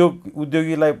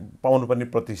उद्योगीलाई पाउनुपर्ने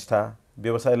प्रतिष्ठा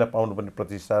व्यवसायीलाई पाउनुपर्ने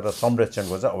प्रतिष्ठा र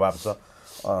संरक्षणको चाहिँ अभाव छ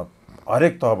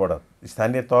हरेक तहबाट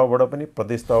स्थानीय तहबाट पनि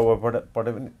प्रदेश तहबाट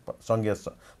पनि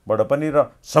सङ्घीयबाट पनि र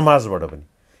समाजबाट पनि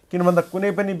किन भन्दा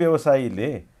कुनै पनि व्यवसायीले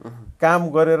काम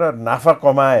गरेर नाफा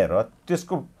कमाएर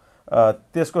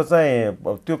त्यसको चाहिँ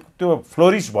त्यो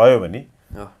फ्लोरिस भयो भने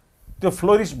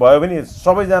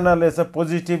सबैजनाले चाहिँ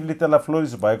पोजिटिभली त्यसलाई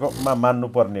फ्लोरिस भएकोमा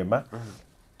मान्नुपर्नेमा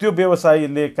त्यो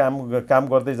व्यवसायीले काम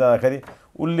गर्दै जाँदाखेरि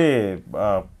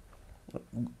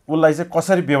उसलाई चाहिँ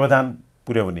कसरी व्यवधान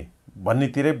पुर्याउने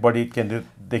भन्नेतिरै बढी केन्द्रित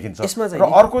देखिन्छ र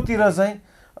अर्कोतिर चाहिँ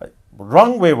रङ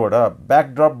वेबाट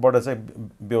ब्याकड्रपबाट चाहिँ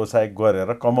व्यवसाय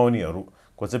गरेर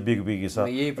कमाउनेहरूको चाहिँ बिगबिगी छ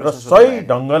र सही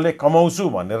ढङ्गले कमाउँछु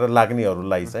भनेर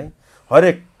लाग्नेहरूलाई चाहिँ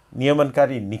हरेक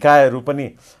नियमनकारी निकायहरू पनि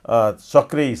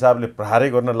सक्रिय हिसाबले प्रहारै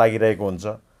गर्न लागिरहेको हुन्छ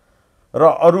र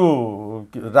अरू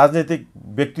राजनैतिक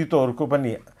व्यक्तित्वहरूको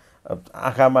पनि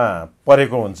आँखामा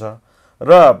परेको हुन्छ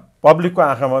र पब्लिकको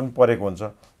आँखामा पनि परेको हुन्छ।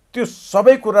 त्यो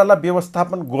सबै कुरालाई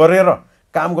व्यवस्थापन गरेर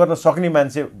काम गर्न सक्ने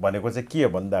मान्छे भनेको चाहिँ के हो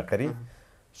भन्दाखेरि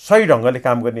सही ढङ्गले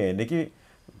काम गर्ने होइन कि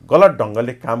गलत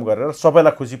ढङ्गले काम गरेर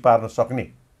सबैलाई खुसी पार्न सक्ने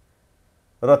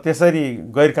र त्यसरी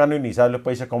गैर कानुनी हिसाबले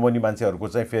पैसा कमाउने मान्छेहरूको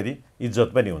चाहिँ फेरि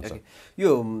इज्जत पनि हुन्छ।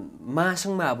 यो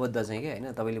महासङ्घमा आबद्ध चाहिँ के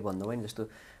होइन तपाईँले भन्नुभयो नि जस्तो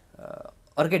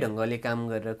अर्कै ढङ्गले काम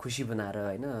गरेर खुसी बनाएर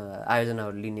होइन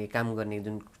आयोजनाहरू लिने काम गर्ने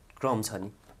जुन क्रम छ नि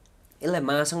यसलाई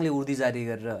महासङ्घले उर्दी जारी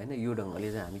गरेर होइन यो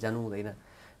ढङ्गले चाहिँ हामी जानु हुँदैन।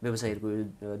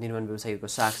 व्यवसायीहरूको निर्माण व्यवसायीहरूको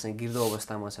साख चाहिँ गिर्दो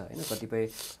अवस्थामा छ होइन कतिपय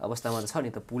अवस्थामा त छ नि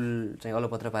त पुल चाहिँ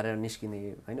अलपत्र पारेर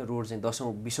निस्किने होइन रोड चाहिँ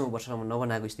 10औँ-20औँ वर्षसम्म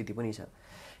नबनाएको स्थिति पनि छ।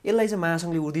 यसलाई चाहिँ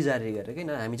महासङ्घले उर्दी जारी गरेर किन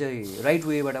हामी चाहिँ राइट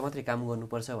वेबाट मात्रै काम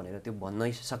गर्नुपर्छ भनेर त्यो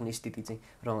भन्न सक्ने स्थिति चाहिँ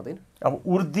रहँदैन। अब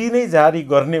उर्दी नै जारी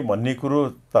गर्ने भन्ने कुरो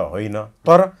त होइन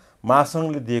तर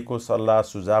महासङ्घले दिएको सल्लाह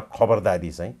सुझाव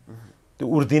खबरदारी चाहिँ त्यो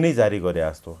उर्दी नै जारी गरे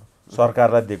जस्तो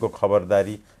सरकारलाई दिएको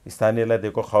खबरदारी स्थानीयलाई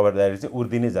दिएको खबरदारी चाहिँ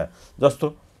उर्दी नै जस्तो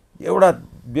एउटा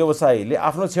व्यवसायीले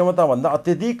आफ्नो क्षमताभन्दा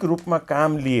अत्यधिक रूपमा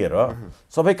काम लिएर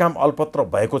सबै काम अल्पत्र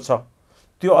भएको छ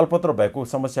त्यो अल्पत्र भएको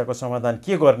समस्याको समाधान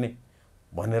के गर्ने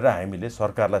भनेर हामीले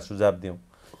सरकारलाई सुझाव दियौँ।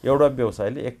 एउटा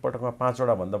व्यवसायीले एकपटकमा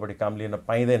 5वटा भन्दा बढी काम लिन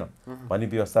पाइँदैन भन्ने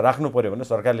व्यवस्था राख्नु पर्यो भने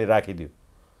सरकारले राखिदियो।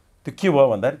 त्यो के भयो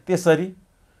भन्दाखेरि त्यसरी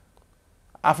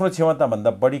आफ्नो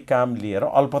क्षमताभन्दा बढी काम लिएर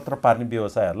अल्पत्र पार्ने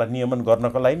व्यवसायहरूलाई नियमन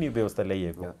गर्नको लागि नि यो व्यवस्था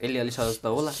ल्याइएको। यसले अलि सहज त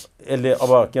होला। यसले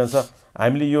अब के भन्छ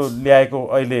हामीले यो ल्याएको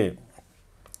अहिले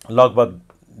लगभग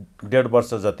 1.5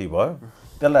 वर्ष जति भयो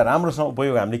त्यसलाई राम्रोसँग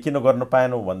उपयोग हामीले किन गर्न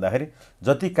पाएनौँ भन्दाखेरि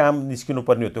जति काम निस्किनु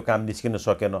पर्ने हो त्यो काम निस्किन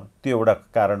सकेन त्यो एउटा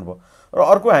कारण भयो। र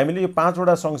अर्को हामीले यो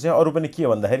 5वटा सँगसँगै अरू पनि के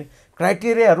भन्दाखेरि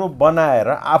क्राइटेरियाहरू बनाएर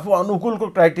आफू अनुकूलको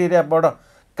क्राइटेरियाबाट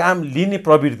काम लिने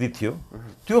प्रवृत्ति थियो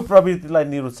त्यो प्रवृत्तिलाई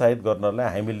निरुत्साहित गर्नलाई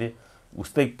हामीले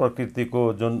उस्तै प्रकृतिको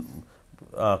जुन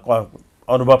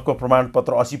अनुभवको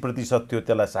प्रमाणपत्र 80% थियो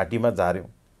त्यसलाई 60मा झार्यौँ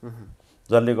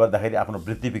जसले गर्दाखेरि आफ्नो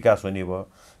वृद्धि विकास हुने भयो।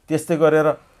 त्यस्तै गरेर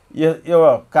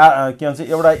के भन्छ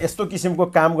एउटा यस्तो किसिमको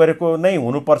काम गरेको नै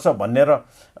हुनुपर्छ भनेर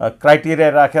क्राइटेरिया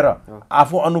राखेर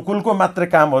आफू अनुकूलको मात्रै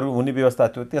कामहरू हुने व्यवस्था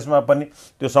थियो त्यसमा पनि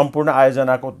त्यो सम्पूर्ण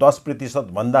आयोजनाको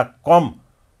 10% भन्दा कम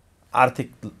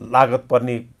आर्थिक लागत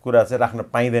पर्ने कुरा चाहिँ राख्न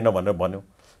पाइँदैन भनेर भन्यो।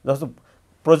 जस्तो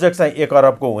प्रोजेक्ट चाहिँ 1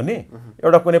 अरबको हुने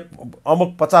एउटा कुनै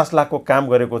अमुक 50 लाखको काम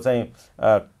गरेको चाहिँ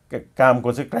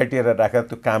कामको चाहिँ क्राइटेरिया राखेर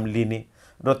त्यो काम लिने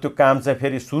र त्यो काम चाहिँ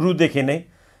फेरि सुरुदेखि नै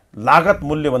लागत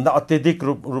मूल्यभन्दा अत्यधिक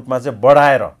रूपमा चाहिँ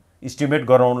बढाएर इस्टिमेट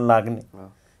गराउन लाग्ने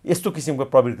यस्तो किसिमको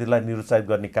प्रवृत्तिलाई निरुत्साहित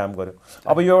गर्ने काम गर्यो।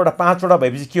 अब यो एउटा 5वटा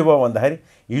भएपछि के भयो भन्दाखेरि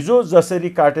हिजो जसरी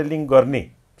कार्टेलिङ गर्ने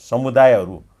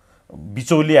समुदायहरू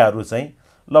बिचौलियाहरू चाहिँ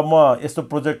ल म यस्तो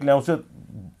प्रोजेक्ट ल्याउँछु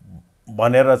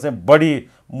भनेर चाहिँ बढी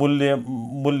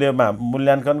मूल्यमा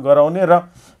मूल्याङ्कन गराउने र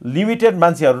लिमिटेड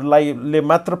मान्छेहरूलाई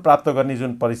मात्र प्राप्त गर्ने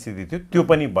जुन परिस्थिति थियो त्यो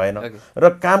पनि भएन र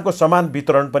कामको समान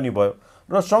वितरण पनि भयो।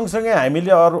 र सँगसँगै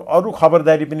हामीले अरू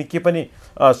खबरदारी पनि के पनि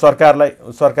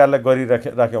सरकारलाई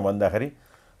गरिराख्यौँ भन्दाखेरि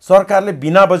सरकारले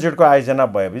बिना बजेटको आयोजना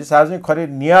भएपछि सार्वजनिक खरिद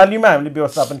नियालीमा हामीले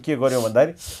व्यवस्थापन के गर्यौँ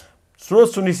भन्दाखेरि स्रोत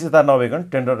सुनिश्चितता नभइकन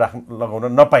टेन्डर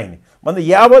लगाउन नपाइने भन्दा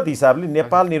यावत हिसाबले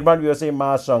नेपाल निर्माण व्यवसायी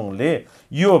महासङ्घले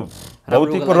यो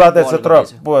भौतिक पूर्वाधार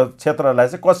क्षेत्रलाई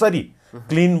चाहिँ कसरी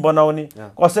क्लिन बनाउने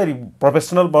कसरी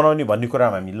प्रोफेसनल बनाउने भन्ने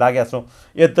कुरामा हामी लागेका छौँ।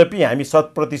 यद्यपि हामी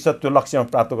 100% त्यो लक्ष्यमा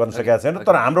प्राप्त गर्न सकेका छैन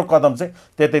तर हाम्रो कदम चाहिँ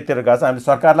त्यतैतिर गएको छ। हामीले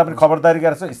सरकारलाई पनि खबरदारी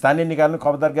गरेका छौँ स्थानीय निकायले पनि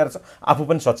खबरदारी गरेका छौँ आफू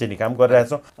पनि सचेत काम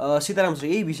गरिरहेका छौँ। सीताराम सर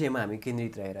यही विषयमा हामी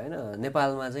केन्द्रित रहेर होइन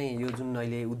नेपालमा चाहिँ यो जुन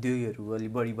अहिले उद्योगीहरू अलि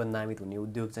बढी बदनामित हुने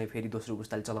उद्योग चाहिँ फेरि दोस्रो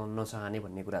पुस्ताले चलाउन नचाहने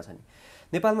भन्ने कुरा छ नि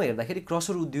नेपालमा हेर्दाखेरि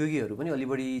क्रसर उद्योगीहरू पनि अलि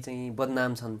बढी चाहिँ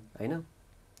बदनाम छन् होइन।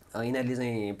 यिनीहरूले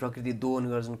चाहिँ प्रकृति दोहन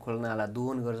गर्छन् खोल्नाला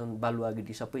दोहन गर्छन् बालुवा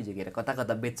गिटी सबै झिकेर कता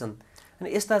कता बेच्छन्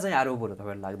होइन यस्ता चाहिँ आरोपहरू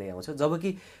तपाईँहरू लाग्दै आउँछ।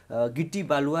 जबकि गिटी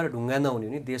बालुवा र ढुङ्गा नहुने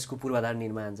भने देशको पूर्वाधार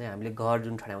निर्माण चाहिँ हामीले घर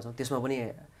जुन ठड्याउँछौँ त्यसमा पनि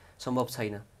सम्भव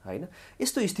छैन होइन।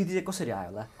 यस्तो स्थिति चाहिँ कसरी आयो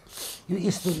होला? यो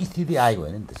यस्तो स्थिति आएको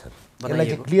होइन नि त सर। यसलाई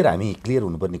चाहिँ हामी क्लियर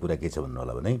हुनुपर्ने कुरा के छ भन्नु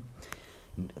होला भने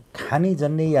खानी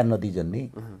जन्ने या नदी जन्ने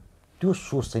त्यो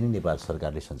सोच चाहिँ नेपाल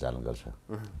सरकारले सञ्चालन गर्छ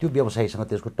त्यो व्यवसायीसँग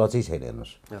त्यसको टचै छैन।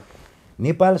 हेर्नुहोस्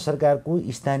नेपाल सरकारको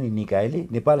स्थानीय निकायले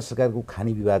नेपाल सरकारको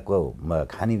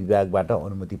खानी विभागबाट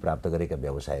अनुमति प्राप्त गरेका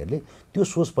व्यवसायहरूले त्यो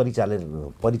सोच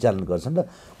परिचालन गर्छन् र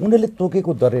उनीहरूले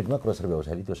तोकेको दर रेटमा क्रसर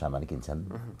व्यवसायले त्यो सामान किन्छन्।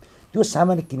 त्यो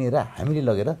सामान किनेर हामीले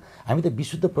लगेर हामी त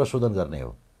विशुद्ध प्रशोधन गर्ने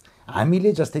हो।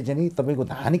 हामीले जस्तै चाहिँ नि तपाईँको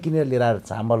धान किनेर लिएर आएर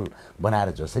चामल बनाएर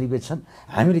जसरी बेच्छन्,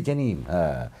 हामीले चाहिँ नि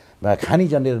खानी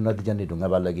जन्ने र नदी जन्ने ढुङ्गा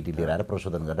बालुवा गिटी लिएर आएर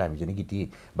प्रशोधन गरेर हामी चाहिँ गिटी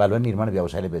बालुवा निर्माण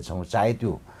व्यवसायले बेच्छौँ। चाहे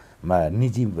त्यो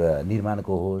निजी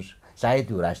निर्माणको होस्, चाहे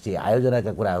त्यो राष्ट्रिय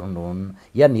आयोजनाका कुराहरू हुन्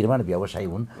या निर्माण व्यवसाय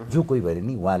हुन्, जो कोही भएर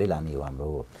नि उहाँले लाने हो हाम्रो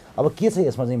हो। अब के छ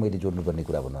यसमा चाहिँ मैले जोड्नुपर्ने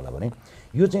कुरा भन्नु होला भने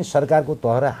यो चाहिँ सरकारको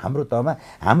तह र हाम्रो तहमा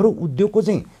हाम्रो उद्योगको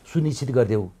चाहिँ सुनिश्चित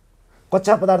गरिदेऊ।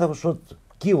 कच्चा पदार्थको स्रोत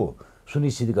के हो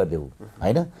सुनिश्चित गरिदेऊ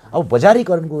होइन। अब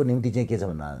बजारीकरणको निम्ति चाहिँ के छ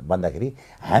भन्दाखेरि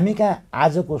हामी कहाँ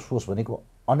आजको सोच भनेको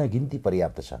अनगिन्ती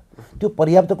पर्याप्त छ। त्यो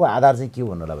पर्याप्तको आधार चाहिँ के हो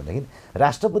भन्नु होला भनेदेखि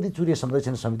राष्ट्रपति चुरे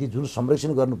संरक्षण समिति जुन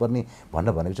संरक्षण गर्नुपर्ने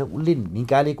भनेको छ, उसले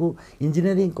निकालेको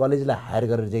इन्जिनियरिङ कलेजलाई हायर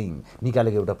गरेर चाहिँ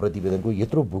निकालेको एउटा प्रतिवेदनको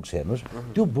यत्रो बुक छ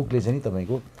हेर्नुहोस्। त्यो बुकले चाहिँ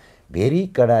तपाईँको भेरी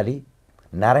कर्णाली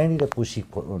नारायणी र कोशी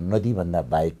नदीभन्दा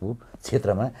बाहेकको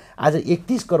क्षेत्रमा आज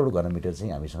 31 करोड घनमिटर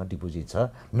चाहिँ हामीसँग डिपोजिट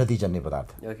छ नदीजन्य पदार्थ।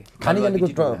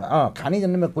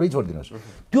 खानीजन्यमा कुरै छोडिदिनुहोस्।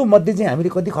 त्यो मध्ये चाहिँ हामीले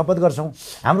कति खपत गर्छौँ,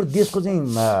 हाम्रो देशको चाहिँ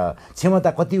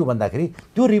क्षमता कति हो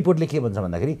भन्दाखेरि त्यो रिपोर्टले के भन्छ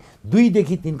भन्दाखेरि 2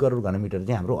 देखि 3 करोड घनमिटर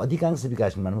चाहिँ हाम्रो अधिकांश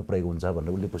विकास निर्माणमा प्रयोग हुन्छ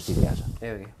भनेर उसले पुष्टि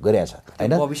गरेका छ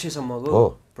होइन।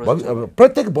 हो,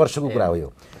 प्रत्येक वर्षको कुरा हो यो।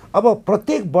 अब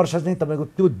प्रत्येक वर्ष चाहिँ तपाईँको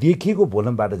त्यो देखिएको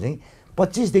भोल्युमबाट चाहिँ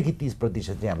 25 देखि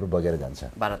 30% चाहिँ हाम्रो बगेर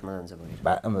जान्छ, भारतमा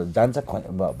जान्छ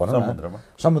भनौँ न,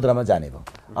 समुद्रमा जाने भयो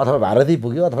अथवा भारतै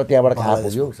पुग्यो अथवा त्यहाँबाट कहाँ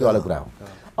पुग्यो त्यो अलग कुरा हो।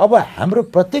 अब हाम्रो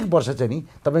प्रत्येक वर्ष चाहिँ नि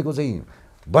तपाईँको चाहिँ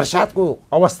वर्षातको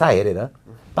अवस्था हेरेर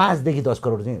 5 देखि 10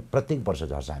 करोड चाहिँ प्रत्येक वर्ष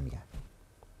झर्छ हामी यहाँ।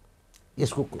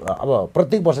 यसको अब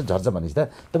प्रत्येक वर्ष झर्छ भनेपछि त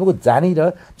तपाईँको जाने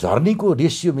र झर्नीको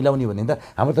रेसियो मिलाउने भने त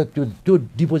हाम्रो त त्यो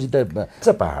डिपोजिट त उच्च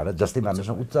पहाड जस्तै मान्नुहोस्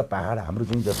न, उच्च पहाड हाम्रो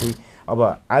चाहिँ जस्तै अब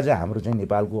आज हाम्रो चाहिँ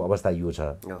नेपालको अवस्था यो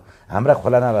छ, हाम्रा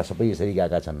खोलानाला सबै यसरी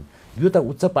गएका छन्। यो त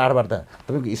उच्च पहाडबाट त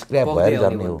तपाईँको स्क्र्याप भएर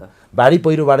झर्ने हो, बाढी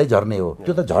पहिरोबाटै झर्ने हो।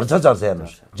 त्यो त झर्छ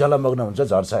हेर्नुहोस्, जलमग्न हुन्छ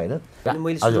झर्छ होइन।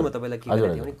 मैले सुरुमा तपाईँलाई के भनेको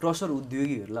थिएँ भने क्रसर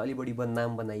उद्योगीहरूलाई अलि बढी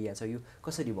बदनाम बनाइएको छ, यो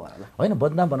कसरी भयो होला? होइन,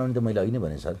 बदनाम बनाउने त मैले अहिले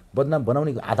भने सर, बदनाम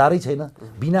बनाउनेको आधारै छैन,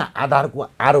 बिना आधारको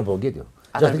आरोप हो के त्यो।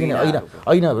 जस्तै कि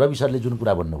होइन रवि सरले जुन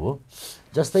कुरा भन्नुभयो,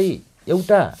 जस्तै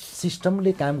एउटा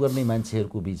सिस्टमले काम गर्ने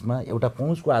मान्छेहरूको बिचमा एउटा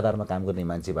पहुँचको आधारमा काम गर्ने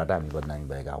मान्छेबाट हामी बदनामी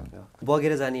भएका हौँ।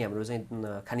 बगेर जाने हाम्रो चाहिँ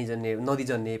खानीजन्य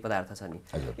नदीजन्य पदार्थ छ नि,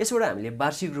 यसबाट हामीले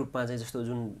वार्षिक रूपमा चाहिँ जस्तो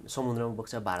जुन समुद्रमा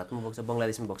बग्छ, भारतमा बग्छ,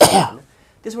 बङ्गलादेशमा बग्छ होइन,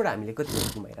 त्यसबाट हामीले कति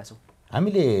गुमाइरहेका छौँ?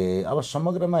 हामीले अब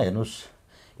समग्रमा हेर्नुहोस्,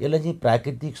 यसलाई चाहिँ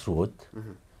प्राकृतिक स्रोत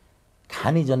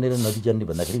खानीजन्य र नदीजन्य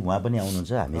भन्दाखेरि उहाँ पनि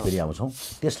आउनुहुन्छ, हामी पनि आउँछौँ।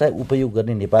 त्यसलाई उपयोग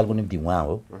गर्ने नेपालको निम्ति उहाँ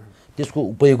हो। त्यसको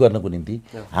उपयोग गर्नको निम्ति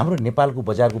हाम्रो नेपालको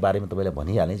बजारको बारेमा तपाईँलाई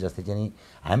भनिहालेँ। जस्तै चाहिँ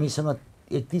हामीसँग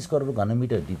 31 करोड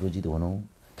घनमिटर डिपोजिट हुनु,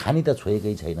 खानी त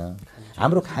छोएकै छैन।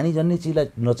 हाम्रो खानीजन्य चिजलाई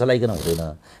नचलाइकन हुँदैन।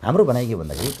 हाम्रो भनाइ के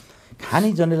भन्दाखेरि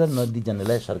खानीजन्य र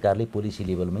नदीजन्यलाई सरकारले पोलिसी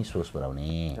लेभलमै सोर्स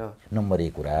बनाउने नम्बर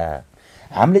 1 कुरा।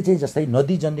 हामीले चाहिँ जस्तै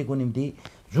नदीजन्यको निम्ति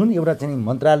जुन एउटा चाहिँ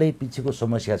मन्त्रालय पछिको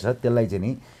समस्या छ, त्यसलाई चाहिँ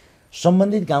नि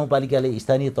सम्बन्धित गाउँपालिकाले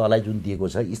स्थानीय तहलाई जुन दिएको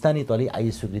छ, स्थानीय तहले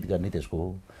आइएस स्वीकृत गर्ने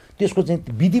त्यसको चाहिँ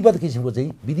विधिवत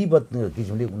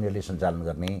किसिमले उनीहरूले सञ्चालन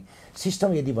गर्ने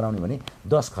सिस्टम यदि बनाउने भने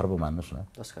 10 खर्ब मान्नुहोस् न।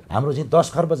 हाम्रो चाहिँ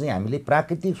 10 खर्ब चाहिँ हामीले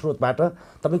प्राकृतिक स्रोतबाट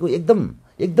तपाईँको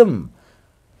एकदम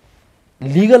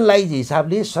लिगलाइज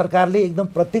हिसाबले सरकारले एकदम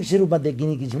प्रत्यक्ष रूपमा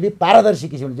देखिने किसिमले पारदर्शी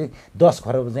किसिमले चाहिँ 10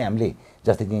 खर्ब चाहिँ हामीले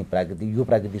जस्तै चाहिँ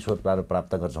प्राकृतिक स्रोतबाट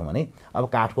प्राप्त गर्छौँ भने अब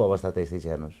काठको अवस्था त यस्तै छ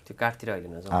हेर्नुहोस्। त्यो काठतिर अहिले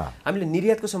नजाउँ, हामीले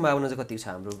निर्यातको सम्भावना चाहिँ कति छ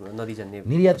हाम्रो नदीजन्य?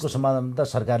 निर्यातको सम्भावना त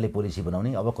सरकारले पोलिसी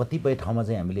बनाउने। अब कतिपय ठाउँमा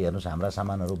चाहिँ हामीले हेर्नुहोस् हाम्रा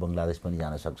सामानहरू बङ्गलादेश पनि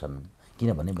जान सक्छन्,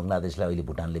 किनभने बङ्गलादेशलाई अहिले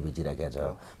भुटानले बेचिराखेको छ,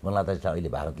 बङ्गलादेशलाई अहिले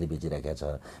भारतले बेचिराखेको छ।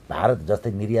 भारत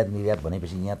जस्तै निर्यात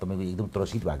भनेपछि यहाँ तपाईँको एकदम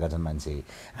त्रसित भएका छन् मान्छे।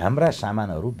 हाम्रा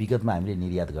सामानहरू विगतमा हामीले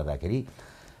निर्यात गर्दाखेरि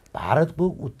भारतको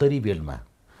उत्तरी बेल्टमा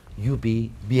युपी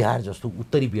बिहार जस्तो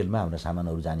उत्तरी बेल्टमा हाम्रा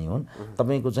सामानहरू जाने हुन्।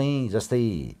 तपाईँको चाहिँ जस्तै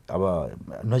अब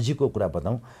नजिकको कुरा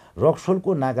बताउँ,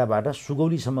 रक्सोलको नाकाबाट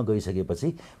सुगौलीसम्म गइसकेपछि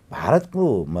भारतको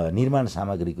निर्माण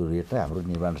सामग्रीको रेट र हाम्रो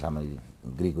निर्माण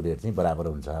सामग्रीको रेट चाहिँ बराबर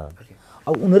हुन्छ।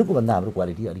 अब उनीहरूको भन्दा हाम्रो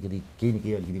क्वालिटी अलिकति केही न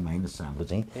केही अलिकति माइनस छ। हाम्रो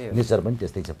चाहिँ नेचर पनि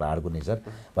त्यस्तै छ, पहाडको नेचर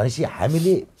भनेपछि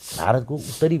हामीले भारतको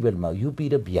उत्तरी बेल्टमा युपी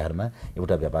र बिहारमा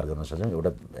एउटा व्यापार गर्न सक्छौँ।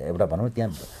 एउटा भनौँ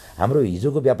त्यहाँ हाम्रो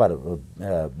हिजोको व्यापार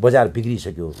बजार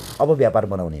बिग्रिसक्यो, अब व्यापार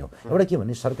बनाउने हो। एउटा के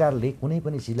भने सरकारले कुनै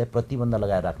पनि चिजलाई प्रतिबन्ध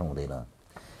लगाएर राख्नु हुँदैन।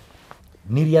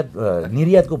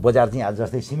 निर्यातको बजार चाहिँ आज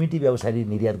जस्तै सिमेन्टी व्यवसायले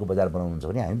निर्यातको बजार बनाउनुहुन्छ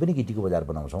भने हामी पनि गिटीको बजार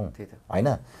बनाउँछौँ होइन।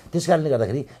 त्यस कारणले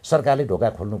गर्दाखेरि सरकारले ढोका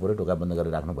खोल्नु पऱ्यो, ढोका बन्द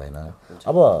गरेर राख्नु भएन।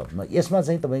 अब यसमा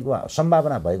चाहिँ तपाईँको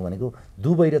सम्भावना भएको भनेको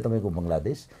दुबई र तपाईँको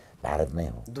बङ्गलादेश भारत नै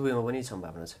हो। दुबईमा पनि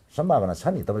सम्भावना छ, सम्भावना छ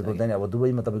नि। तपाईँको चाहिँ अब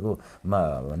दुबईमा तपाईँको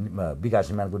विकास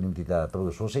निर्माणको निम्ति त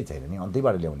तपाईँको सोचै छैन नि,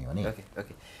 अन्तैबाट ल्याउने हो नि। ओके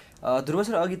ओके ध्रुव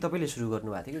सर, अघि तपाईँले सुरु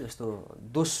गर्नुभएको थियो कि जस्तो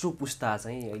दोस्रो पुस्ता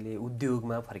चाहिँ अहिले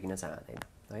उद्योगमा फर्किन चाहँदैन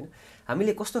होइन।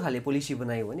 हामीले कस्तो खाले पोलिसी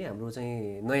बनायौँ भने हाम्रो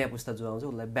चाहिँ नयाँ पुस्ता जो आउँछ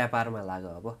उसलाई व्यापारमा लाग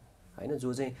अब होइन।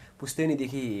 जो चाहिँ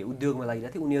पुस्तैनीदेखि उद्योगमा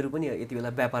लागिरहेको थियो उनीहरू पनि यति बेला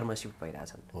व्यापारमा सिफ्ट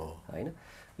भइरहेछन् होइन।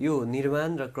 यो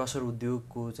निर्माण र क्रसर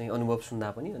उद्योगको चाहिँ अनुभव सुन्दा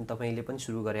पनि अनि तपाईँले पनि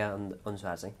सुरु गरे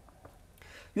अनुसार चाहिँ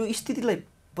यो स्थितिलाई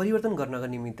परिवर्तन गर्नका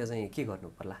निमित्त चाहिँ के गर्नु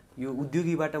पर्ला? यो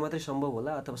उद्योगीबाट मात्रै सम्भव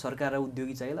होला अथवा सरकार र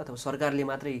उद्योगी चाहियो अथवा सरकारले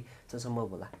मात्रै चाहिँ सम्भव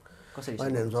होला? कसरी?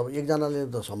 होइन, अब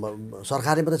एकजनाले त सम्भव,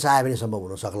 सरकारले मात्रै चाह्यो भने सम्भव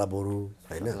हुन सक्ला बरु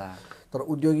होइन। तर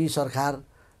उद्योगी सरकार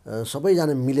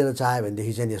सबैजना मिलेर चाह्यो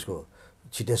भनेदेखि चाहिँ यसको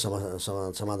छिट्टै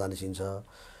समाधान निस्किन्छ।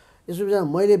 यसो विचार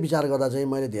मैले विचार गर्दा चाहिँ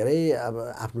मैले धेरै अब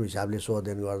आफ्नो हिसाबले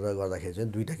सोधन गर्दाखेरि चाहिँ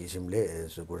दुईवटा किसिमले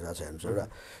कुरा छ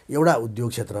हेर्नुहोस्। एउटा उद्योग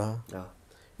क्षेत्र,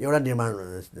 एउटा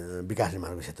विकास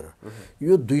निर्माणको क्षेत्र।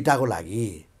 यो दुईटाको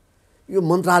लागि यो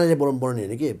मन्त्रालयले बनाउने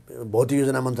होइन कि भौतिक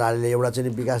योजना मन्त्रालयले एउटा चाहिँ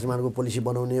विकास निर्माणको पोलिसी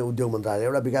बनाउने, उद्योग मन्त्रालयले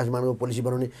एउटा विकास निर्माणको पोलिसी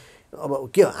बनाउने। अब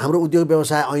के हाम्रो उद्योग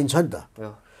व्यवसाय ऐन छ नि त।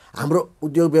 हाम्रो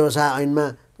उद्योग व्यवसाय ऐनमा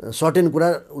सर्टेन कुरा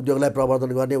उद्योगलाई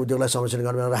प्रवर्धन गर्ने, उद्योगलाई संरक्षण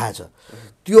गर्ने राखेको छ।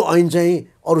 त्यो ऐन चाहिँ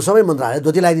अरू सबै मन्त्रालयले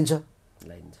धोती लगाइदिन्छ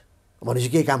भनेपछि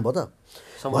केही काम भयो त?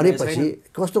 भनेपछि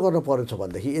कस्तो गर्नु पर्छ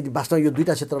भनेदेखि यदि वास्तवमा यो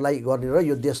दुईवटा क्षेत्रलाई गर्ने र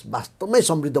यो देश वास्तवमै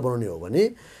समृद्ध बनाउने हो भने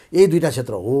यही दुईवटा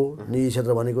क्षेत्र हो। निजी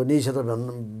क्षेत्र भनेको निजी क्षेत्र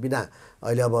बिना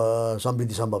अहिले अब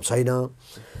समृद्धि सम्भव छैन।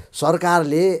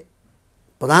 सरकारले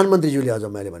प्रधानमन्त्रीज्यूले अझ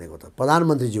मैले भनेको त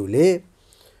प्रधानमन्त्रीज्यूले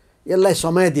यसलाई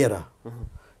समय दिएर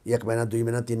 1 महिना 2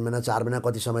 महिना 3 महिना 4 महिना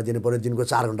कति समय दिनु पर्यो, दिनको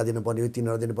 4 घन्टा दिनु पर्ने हो, 3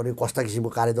 घन्टा दिनु पर्ने, कस्ता किसिमको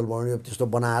कार्यदल बनाउने हो, त्यस्तो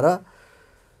बनाएर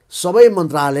सबै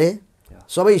मन्त्रालय,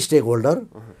 सबै स्टेक होल्डर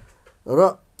र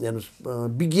हेर्नुहोस्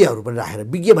विज्ञहरू पनि राखेर,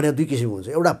 विज्ञ भनेको दुई किसिमको हुन्छ,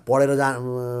 एउटा पढेर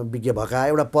विज्ञ भएका,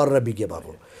 एउटा पढेर विज्ञ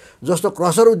भएको। जस्तो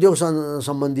क्रसर उद्योग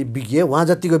सम्बन्धी विज्ञ, उहाँ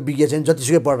जतिको विज्ञ चाहिँ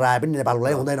जतिसुकै पढेर आए पनि नेपालको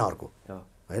लागि हुँदैन अर्को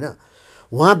होइन।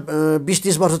 उहाँ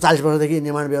 20-30 वर्ष 40 वर्षदेखि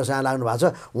निर्माण व्यवसाय लाग्नु भएको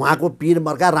छ। उहाँको पिर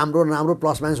मर्का राम्रो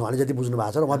प्लस माइनस उहाँले जति बुझ्नु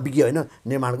भएको छ र उहाँ विज्ञ होइन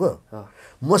निर्माणको।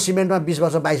 म सिमेन्टमा 20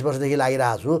 वर्ष 22 वर्षदेखि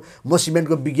लागिरहेको छु, म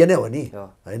सिमेन्टको विज्ञ नै हो नि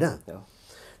होइन।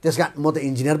 त्यस कारण म त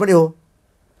इन्जिनियर पनि हो,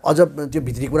 अझ त्यो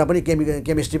भित्री कुरा पनि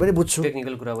केमिस्ट्री पनि बुझ्छु,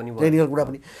 टेक्निकल कुरा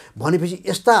पनि भनेपछि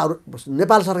यस्ताहरू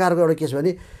नेपाल सरकारको एउटा के छ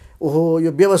भने ओहो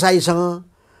यो व्यवसायीसँग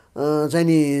चाहिँ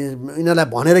नि यिनीहरूलाई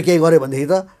भनेर केही गर्यो भनेदेखि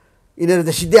त यिनीहरू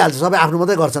त सिधै हाल्छ, सबै आफ्नो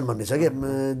मात्रै गर्छन् भन्ने छ कि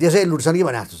देशै लुट्छन् कि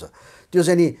भने जस्तो छ। त्यो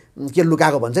चाहिँ नि के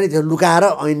लुकाएको भन्छ नि, त्यो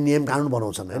लुकाएर ऐन नियम कानुन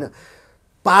बनाउँछन् होइन।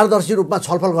 पारदर्शी रूपमा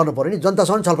छलफल गर्नु पऱ्यो नि,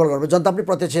 जनतासँग छलफल गर्नु पऱ्यो। जनता पनि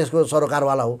प्रत्यक्ष यसको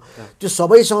सरोकारवाला हो। त्यो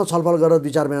सबैसँग छलफल गरेर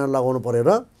 2-4 महिना लगाउनु पऱ्यो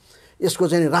र यसको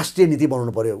चाहिँ राष्ट्रिय नीति बनाउनु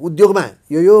पऱ्यो।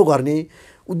 उद्योगमा यो गर्ने,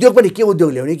 उद्योग पनि के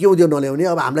उद्योग ल्याउने के उद्योग नल्याउने,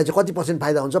 अब हामीलाई चाहिँ कति %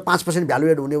 फाइदा हुन्छ, 5% भ्यालु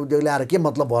एड हुने उद्योग ल्याएर के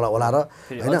मतलब होला र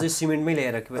होइन। सिमेन्टमै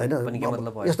ल्याएर होइन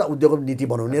यस्ता उद्योगको नीति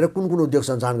बनाउने र कुन कुन उद्योग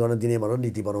सञ्चालन गर्न दिने भनेर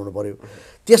नीति बनाउनु पऱ्यो।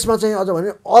 त्यसमा चाहिँ अझ भने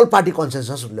अल पार्टी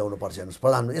कन्सेन्सस ल्याउनु पर्छ। हेर्नुहोस्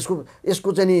प्रधानमन्त्री यसको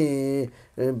चाहिँ नि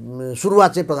सुरुवात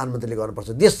चाहिँ प्रधानमन्त्रीले गर्नुपर्छ।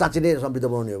 देश साँच्चै नै समृद्ध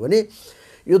बनाउने हो भने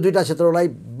यो दुईवटा क्षेत्रलाई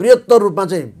बृहत्तर रूपमा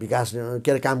चाहिँ विकास के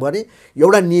अरे काम गर्ने,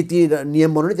 एउटा नीति र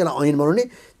नियम बनाउने, त्यसलाई ऐन बनाउने।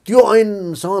 त्यो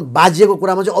ऐनसँग बाजिएको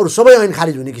कुरामा चाहिँ अरू सबै ऐन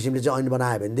खारिज हुने किसिमले चाहिँ ऐन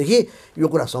बनायो भनेदेखि यो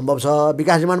कुरा सम्भव छ।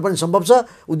 विकास निर्माण पनि सम्भव छ,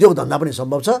 उद्योग धन्दा पनि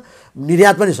सम्भव छ,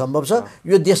 निर्यात पनि सम्भव छ।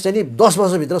 यो देश चाहिँ नि 10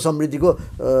 वर्षभित्र समृद्धिको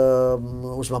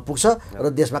उसमा पुग्छ र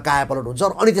देशमा कायापलट हुन्छ।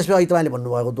 अनि त्यसपछि अहिले तपाईँले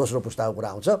भन्नुभएको दोस्रो पुस्ताको कुरा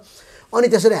आउँछ। अनि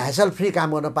त्यसरी ह्यासल फ्री काम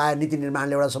गर्न पाए, नीति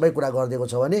निर्माणले एउटा सबै कुरा गरिदिएको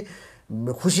छ भने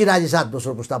खुसी राजी साथ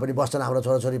दोस्रो पुस्ता पनि बस्छन्, हाम्रो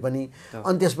छोराछोरी पनि।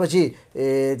 अनि त्यसपछि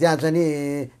त्यहाँ चाहिँ नि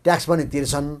ट्याक्स पनि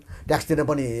तिर्छन्, ट्याक्स तिर्न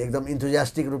पनि एकदम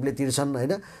इन्थुजियास्टिक रूपले तिर्छन्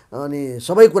होइन। अनि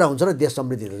सबै कुरा हुन्छ र देश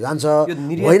समृद्धि जान्छ।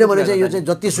 होइन भने चाहिँ यो चाहिँ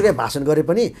जतिसुकै भाषण गरे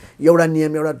पनि एउटा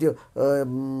नियम, एउटा त्यो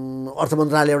अर्थ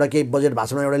मन्त्रालयले एउटा केही बजेट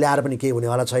भाषणमा एउटा ल्याएर पनि केही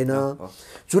हुनेवाला छैन,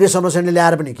 चुरे संरक्षणले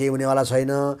ल्याएर पनि केही हुनेवाला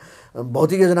छैन,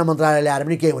 भौतिक योजना मन्त्रालयले ल्याएर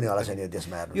पनि केही हुनेवाला छैन यो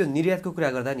देशमा। यो निर्यातको कुरा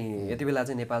गर्दा नि यति बेला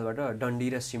चाहिँ नेपालबाट डन्डी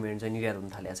र सिमेन्ट चाहिँ निर्यात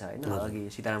हुन थालेको छ होइन।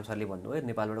 अघि सीताराम सरले भन्नुभयो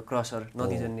नेपालबाट क्रसर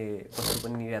नदीजन्य वस्तु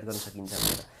पनि निर्यात गर्न सकिन्छ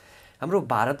भनेर। हाम्रो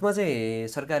भारतमा चाहिँ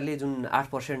सरकारले जुन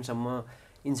 8%सम्म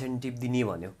इन्सेन्टिभ दिने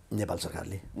भन्यो नेपाल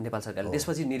सरकारले,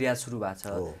 त्यसपछि निर्यात सुरु भएको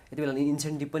छ। यति बेला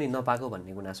इन्सेन्टिभ पनि नपाएको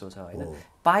भन्ने गुनासो छ होइन।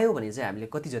 पायो भने चाहिँ हामीले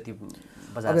कति जति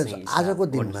बजार चाहिँ आजको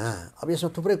दिनमा अब यसमा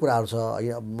थुप्रै कुराहरू छ।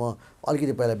 म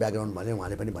अलिकति पहिला ब्याकग्राउन्ड भने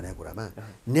उहाँले पनि भनेको कुरामा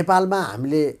नेपालमा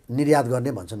हामीले निर्यात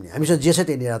गर्ने भन्छौँ नि, हामीसँग जे छ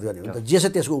त्यही निर्यात गर्ने हो नि त, जे छ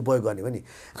त्यसको उपयोग गर्ने हो नि।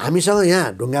 हामीसँग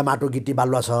यहाँ ढुङ्गा माटो गिटी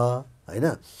बालुवा छ होइन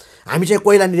हामी चाहिँ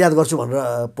कोइला निर्यात गर्छौँ भनेर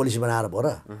पोलिसी बनाएर भयो र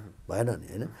भएन नि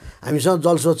होइन हामीसँग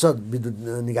जलस्रोत छ विद्युत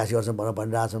निकासी गर्छौँ भनेर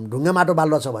भनिरहेछौँ ढुङ्गा माटो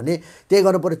बालुवा छ भने त्यही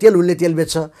गर्नु पऱ्यो तेल हुनले तेल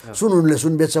बेच्छ सुन हुनले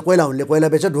सुन बेच्छ कोइला हुनले कोइला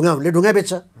बेच्छ ढुङ्गा हुनले ढुङ्गा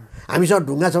बेच्छ हामीसँग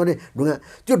ढुङ्गा छ भने ढुङ्गा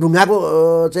त्यो ढुङ्गाको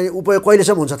चाहिँ उपयोग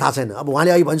कहिलेसम्म हुन्छ थाहा छैन अब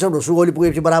उहाँले अहिले भन्छ सुगौली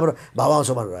पुगेपछि बराबर भाउ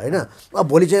आउँछ भनेर होइन अब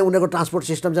भोलि चाहिँ उनीहरूको ट्रान्सपोर्ट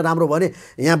सिस्टम चाहिँ राम्रो भयो भने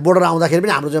यहाँ बोर्डर आउँदाखेरि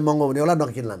पनि हाम्रो चाहिँ महँगो हुने होला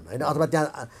नकिन्लान् होइन अथवा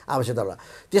त्यहाँ आवश्यकता होला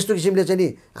त्यस्तो किसिमले चाहिँ नि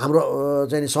हाम्रो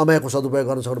चाहिँ समयको सदुपयोग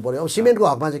गर्न सक्नु पऱ्यो अब सिमेन्टको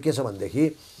हकमा चाहिँ के छ भनेदेखि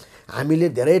हामीले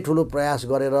धेरै ठुलो प्रयास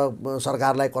गरेर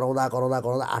सरकारलाई कराउँदा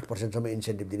 8%सम्म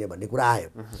इन्सेन्टिभ दिने भन्ने कुरा आयो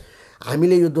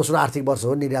हामीले यो दोस्रो आर्थिक वर्ष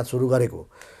हो निर्यात सुरु गरेको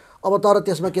अब तर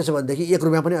त्यसमा के छ भनेदेखि 1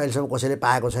 रुपियाँ पनि अहिलेसम्म कसैले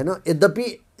पाएको छैन यद्यपि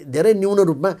धेरै न्यून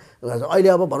रूपमा अहिले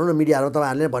अब भनौँ न मिडियाहरू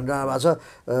तपाईँहरूले भनिरहनु भएको छ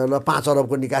ल 5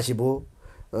 अरबको निकासी भयो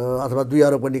अथवा 2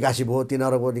 अरबको निकासी भयो 3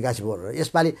 अरबको निकासी भयो भनेर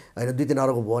यसपालि होइन 2-3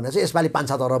 अरबको भयो भने चाहिँ यसपालि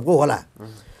 5-7 अरबको होला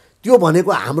त्यो भनेको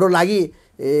हाम्रो लागि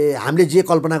हामीले जे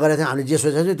कल्पना गरेका थियौँ हामीले जे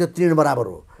सोचेका थियौँ त्यो तृण बराबर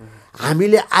हो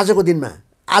हामीले आजकै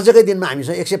दिनमा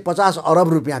हामीसँग 150 अरब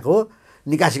रुपियाँको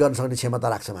निकासी गर्न सक्ने क्षमता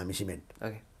राख्छौँ हामी सिमेन्ट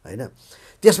होइन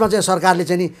त्यसमा चाहिँ सरकारले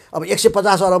चाहिँ नि अब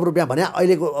 150 अरब रुपियाँ भने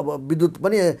अहिलेको अब विद्युत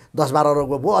पनि 10-12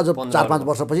 अरबको भयो अझ 4-5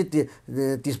 वर्षपछि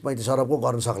 30-35 अरबको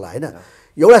गर्न सक्ला होइन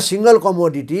एउटा सिङ्गल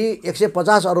कमोडिटी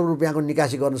 150 अरब रुपियाँको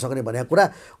निकासी गर्न सक्ने भनेको कुरा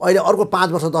अहिले अर्को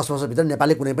 5 वर्ष 10 वर्षभित्र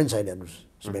नेपालले कुनै पनि छैन हेर्नुहोस्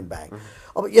सिमेन्ट बाहेक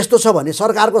अब यस्तो छ भने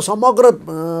सरकारको समग्र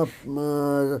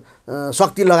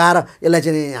शक्ति लगाएर यसलाई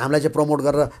चाहिँ हामीलाई चाहिँ प्रमोट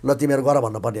गरेर ल तिमीहरू गर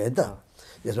भन्नुपर्ने होइन त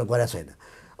यसमा गरेको छैन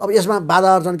अब यसमा बाधा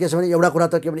अर्चन के छ भने एउटा कुरा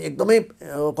त के भने एकदमै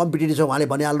कम्पिटिटिभ छ उहाँले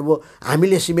भनिहाल्नुभयो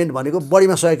हामीले सिमेन्ट भनेको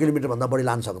बढीमा 100 किलोमिटरभन्दा बढी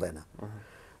लान सक्दैन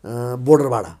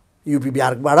बोर्डरबाट युपी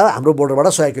बिहारबाट हाम्रो बोर्डरबाट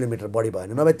 100 किलोमिटर बढी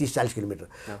भएन नभए 30-40 किलोमिटर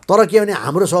तर के भने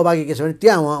हाम्रो सहभागी के छ भने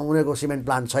त्यहाँ उनीहरूको सिमेन्ट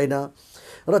प्लान्ट छैन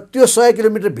र त्यो 100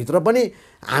 किलोमिटरभित्र पनि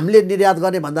हामीले निर्यात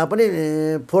गर्ने भन्दा पनि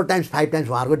 4 टाइम्स 5 टाइम्स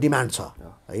उहाँहरूको डिमान्ड छ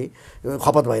है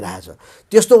खपत भइरहेछ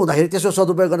त्यस्तो हुँदाखेरि त्यसको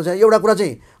सदुपयोग गर्न चाहिँ एउटा कुरा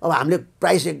चाहिँ अब हामीले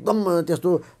प्राइस एकदम त्यस्तो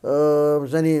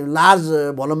चाहिँ नि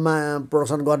लार्ज भोल्युममा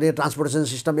प्रोडक्सन गर्ने ट्रान्सपोर्टेसन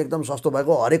सिस्टम एकदम सस्तो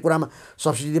भएको हरेक कुरामा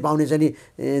सब्सिडी पाउने चाहिँ नि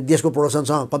देशको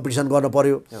प्रोडक्सनसँग कम्पिटिसन गर्न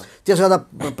पर्यो त्यसो गर्दा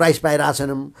प्राइस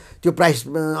पाइरहेछौँ त्यो प्राइस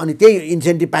अनि त्यही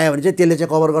इन्सेन्टिभ पायो भने चाहिँ त्यसले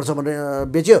चाहिँ कभर गर्छ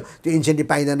भनेर बेच्यो त्यो इन्सेन्टिभ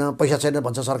पाइँदैन पैसा छैन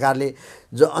भन्छ सरकारले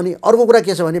अनि अर्को कुरा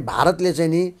के छ भने भारतले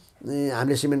चाहिँ नि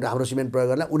हामीले हाम्रो सिमेन्ट प्रयोग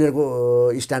गर्दा उनीहरूको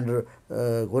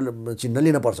स्ट्यान्डर्डको चिन्ह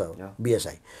लिनुपर्छ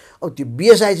बिएसआई अब त्यो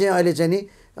बिएसआई चाहिँ अहिले चाहिँ नि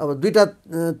अब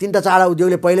 2-3 4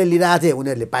 उद्योगले पहिल्यै लिइरहेको थिए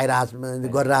उनीहरूले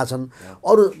गरिरहेछन्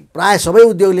अरू प्रायः सबै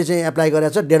उद्योगले चाहिँ एप्लाई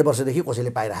गरेको छ 1.5 वर्षदेखि कसैले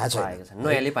पाइरहेको छैन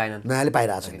नयाँले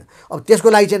पाइरहेको छैन अब त्यसको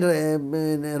लागि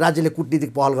चाहिँ राज्यले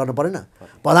कुटनीतिक पहल गर्नु परेन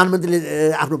प्रधानमन्त्रीले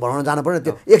आफ्नो भ्रमण जानु परेन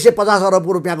त्यो 150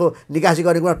 अरब रुपियाँको निकासी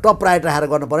गर्ने कुरा टप प्रायोरिटी राखेर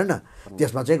गर्नु परेन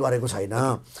त्यसमा चाहिँ गरेको छैन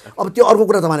अब त्यो अर्को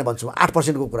कुरा तपाईँले भन्छु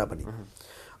 8%को कुरा पनि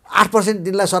 8%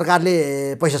 दिनलाई सरकारले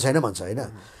पैसा छैन भन्छ होइन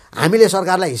हामीले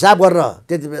सरकारलाई हिसाब गरेर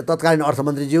त्यति तत्कालीन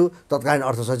अर्थमन्त्रीज्यू तत्कालीन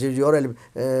अर्थ सचिवज्यूहरू अहिले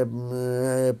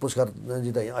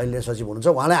पुष्करजी त अहिले सचिव हुनुहुन्छ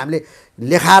उहाँलाई हामीले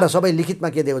लेखाएर सबै लिखितमा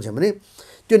के दिएको छ भने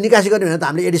त्यो निकासी गर्ने भने त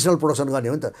हामीले एडिसनल प्रोडक्सन गर्ने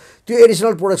हो नि त त्यो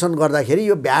एडिसनल प्रोडक्सन गर्दाखेरि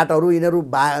यो भ्याटहरू यिनीहरू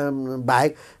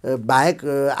बाहेक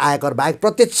आयकर बाहेक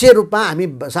प्रत्यक्ष रूपमा हामी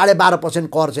 12.5%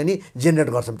 कर चाहिँ नि जेनेरेट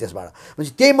गर्छौँ त्यसबाट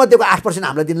भनेपछि त्यही मध्येको 8%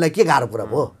 हामीलाई दिनलाई के गाह्रो कुरा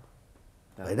भयो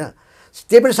होइन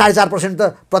त्यही पनि 4.5% त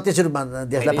प्रत्यक्ष रूपमा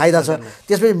देशलाई फाइदा छ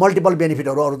त्यसपछि मल्टिपल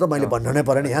बेनिफिटहरू अरू त मैले भन्नु नै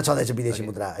पऱ्यो नि यहाँ छँदैछ विदेशी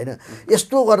मुद्रा होइन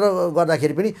यस्तो गरेर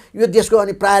गर्दाखेरि पनि यो देशको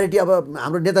अनि प्रायोरिटी अब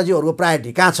हाम्रो नेताजीहरूको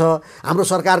प्रायोरिटी कहाँ छ हाम्रो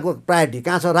सरकारको प्रायोरिटी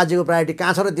कहाँ छ राज्यको प्रायोरिटी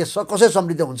कहाँ छ र देश कसरी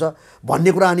समृद्ध हुन्छ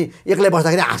भन्ने कुरा अनि एक्लै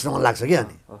बस्दाखेरि हाँस्न मन लाग्छ कि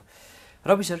अनि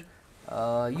रवि सर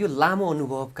यो लामो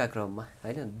अनुभवका क्रममा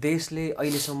होइन देशले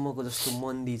अहिलेसम्मको जस्तो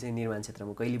मन्दी चाहिँ निर्माण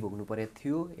क्षेत्रमा कहिले भोग्नु परेको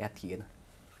थियो या थिएन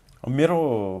मेरो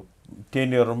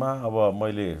टेन्युरमा अब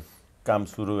मैले काम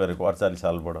सुरु गरेको 48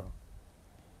 सालबाट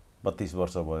 32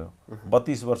 वर्ष भयो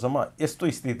 32 वर्षमा यस्तो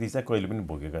स्थिति चाहिँ कहिले पनि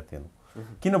भोगेका थिएनौँ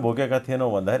किन भोगेका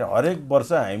थिएनौँ भन्दाखेरि हरेक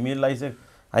वर्ष हामीलाई चाहिँ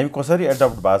हामी कसरी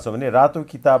एडप्ट भएको छ भने रातो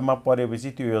किताबमा पढेपछि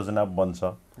त्यो योजना बन्छ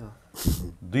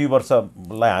 2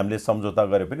 वर्षलाई हामीले सम्झौता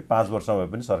गरे पनि 5 वर्षमा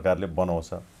पनि सरकारले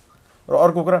बनाउँछ र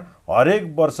अर्को कुरा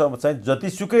हरेक वर्ष चाहिँ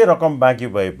जतिसुकै रकम बाँकी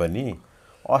भए पनि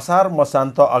असार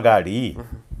मसान्त अगाडि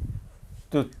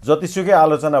त्यो जतिसुकै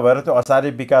आलोचना भएर त्यो असारे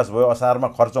विकास भयो असारमा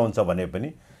खर्च हुन्छ भने पनि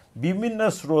विभिन्न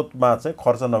स्रोतमा चाहिँ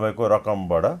खर्च नभएको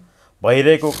रकमबाट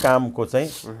भइरहेको कामको चाहिँ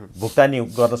भुक्तानी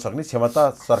गर्न सक्ने क्षमता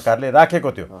सरकारले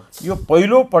राखेको थियो यो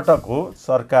पहिलो पटक हो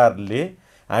सरकारले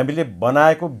हामीले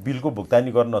बनाएको बिलको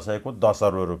भुक्तानी गर्न नसकेको 10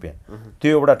 अरब रुपियाँ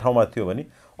त्यो एउटा ठाउँमा थियो भने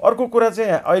अर्को कुरा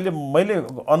चाहिँ अहिले मैले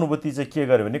अनुभूति चाहिँ के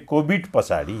गरेँ भने कोभिड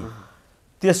पछाडि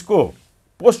त्यसको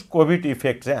पोस्ट कोभिड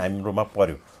इफेक्ट चाहिँ हाम्रोमा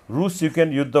पर्यो रुस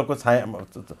युक्रेन युद्धको छाया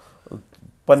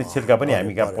पनि छिर्का पनि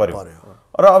हामी कहाँ पर्यो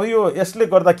र अब यो यसले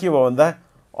गर्दा के भयो भन्दा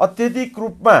अत्यधिक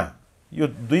रूपमा यो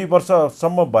 2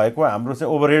 वर्षसम्म भएको हाम्रो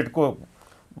चाहिँ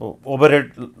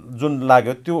ओभरहेड जुन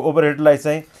लाग्यो त्यो ओभरहेडलाई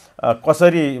चाहिँ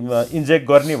कसरी इन्जेक्ट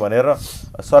गर्ने भनेर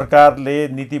सरकारले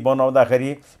नीति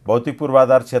बनाउँदाखेरि भौतिक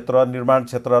पूर्वाधार क्षेत्र निर्माण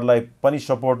क्षेत्रलाई पनि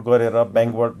सपोर्ट गरेर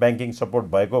ब्याङ्किङ सपोर्ट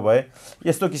भएको भए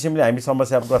यस्तो किसिमले हामी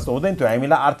समस्याग्रस्त हुँदैन थियो।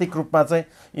 हामीलाई आर्थिक रूपमा चाहिँ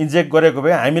इन्जेक्ट गरेको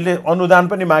भए हामीले अनुदान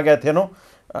पनि मागेका थिएनौँ,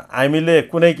 हामीले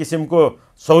कुनै किसिमको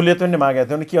सहुलियत पनि मागेका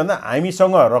थिएनौँ। के भन्दा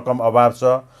हामीसँग रकम अभाव छ,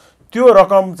 त्यो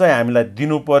रकम चाहिँ हामीलाई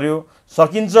दिनु पर्यो,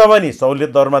 सकिन्छ भने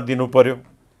सहुलियत दरमा दिनु पर्यो,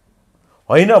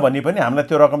 होइन भने पनि हामीलाई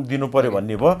त्यो रकम दिनु पर्यो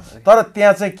भन्ने भयो। तर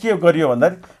त्यहाँ चाहिँ के गरियो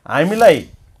भन्दाखेरि हामीलाई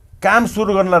काम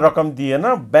सुरु गर्न रकम दिएन,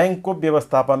 ब्याङ्कको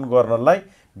व्यवस्थापन गर्नलाई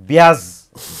ब्याज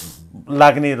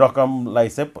लाग्ने रकमलाई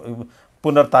चाहिँ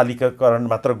पुनर्तालिकाकरण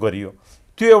मात्र गरियो।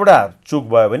 त्यो एउटा चुक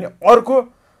भयो भने अर्को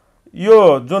यो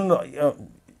जुन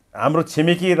हाम्रो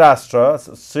छिमेकी राष्ट्र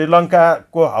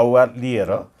श्रीलङ्काको हावा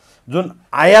लिएर जुन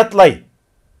आयातलाई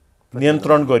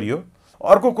नियन्त्रण गरियो।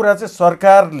 अर्को कुरा चाहिँ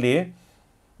सरकारले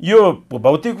यो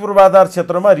भौतिक पूर्वाधार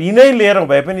क्षेत्रमा ऋणै लिएर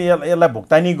भए पनि यसलाई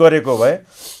भुक्तानी गरेको भए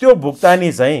त्यो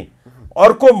भुक्तानी चाहिँ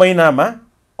अर्को महिनामा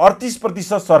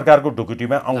 38% सरकारको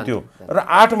ढुकुटीमा आउँथ्यो र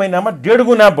 8 महिनामा 1.5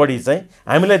 गुणा बढी चाहिँ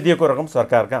हामीलाई दिएको रकम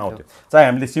सरकारका आउँथ्यो। चाहे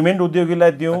हामीले सिमेन्ट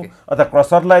उद्योगीलाई दिउँ अथवा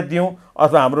क्रसरलाई दिउँ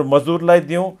अथवा हाम्रो मजदुरलाई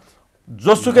दिउँ,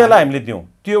 जोसुकैलाई हामीले दिउँ,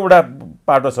 त्यो एउटा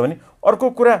पाटो छ भने। अर्को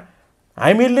कुरा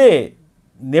हामीले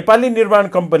नेपाली निर्माण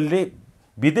कम्पनीले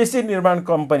विदेशी निर्माण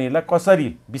कम्पनीलाई कसरी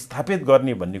विस्थापित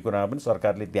गर्ने भन्ने कुरामा पनि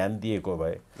सरकारले ध्यान दिएको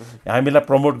भए, हामीलाई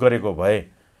प्रमोट गरेको भए,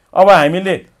 अब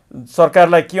हामीले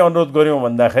सरकारलाई के अनुरोध गऱ्यौँ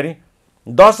भन्दाखेरि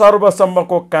 10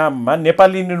 अर्बसम्मको काममा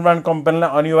नेपाली निर्माण कम्पनीलाई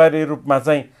अनिवार्य रूपमा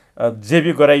चाहिँ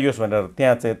जेबी गराइयोस् भनेर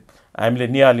त्यहाँ चाहिँ हामीले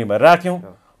नियालीमा राख्यौँ।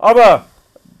 अब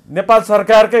नेपाल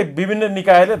सरकारकै विभिन्न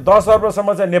निकायले 10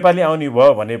 अर्बसम्म चाहिँ नेपाली आउने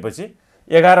भयो भनेपछि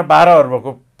 11-12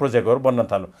 अर्बको प्रोजेक्टहरू बन्न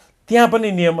थाल्यो। त्यहाँ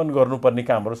पनि नियमन गर्नुपर्ने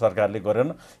कामहरू सरकारले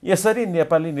गरेन। यसरी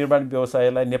नेपाली निर्माण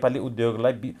व्यवसायलाई, नेपाली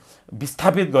उद्योगलाई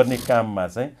विस्थापित गर्ने काममा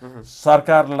चाहिँ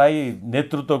सरकारलाई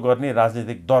नेतृत्व गर्ने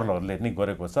राजनीतिक दलहरूले नै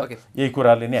गरेको छ। यही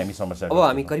कुराले नै हामी समस्या। अब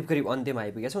हामी करिब करिब अन्त्यमा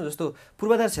आइपुगेका छौँ। जस्तो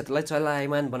पूर्वाधार क्षेत्रलाई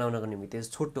चलायमान बनाउनको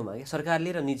निमित्त छोटोमा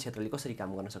सरकारले र निजी क्षेत्रले कसरी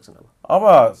काम गर्न सक्छन्? अब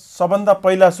सबभन्दा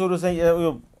पहिला सुरु चाहिँ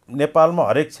यो नेपालमा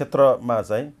हरेक क्षेत्रमा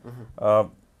चाहिँ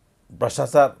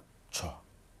भ्रष्टाचार छ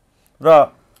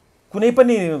र कुनै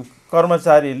पनि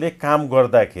कर्मचारीले काम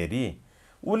गर्दाखेरि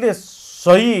उसले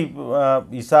सही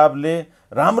हिसाबले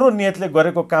राम्रो नियतले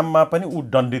गरेको काममा पनि ऊ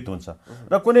दण्डित हुन्छ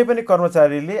र कुनै पनि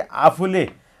कर्मचारीले आफूले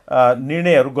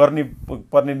निर्णयहरू गर्ने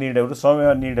पर्ने निर्णयहरू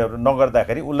समयमा निर्णयहरू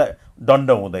नगर्दाखेरि उसलाई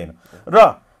दण्ड हुँदैन। र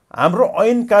हाम्रो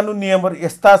ऐन कानुन नियमहरू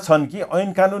यस्ता छन् कि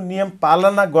ऐन कानुन नियम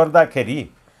पालना गर्दाखेरि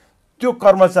त्यो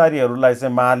कर्मचारीहरूलाई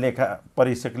चाहिँ महालेखा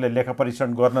परीक्षकले लेखा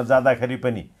परीक्षण गर्न जाँदाखेरि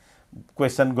पनि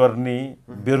क्वेसन गर्ने,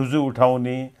 बेरुजु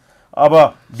उठाउने, अब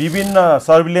विभिन्न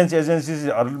सर्भिलेन्स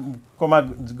एजेन्सीहरूकोमा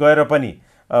गएर पनि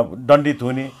दण्डित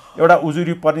हुने, एउटा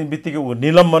उजुरी पर्ने बित्तिकै ऊ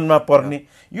निलम्बनमा पर्ने,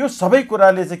 यो सबै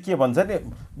कुराले चाहिँ के भन्छ नि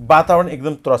वातावरण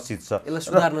एकदम त्रसित छ।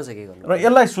 र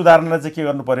यसलाई सुधार्न चाहिँ के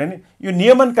गर्नु पर्यो भने यो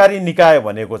नियमनकारी निकाय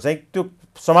भनेको चाहिँ त्यो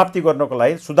समाप्ति गर्नको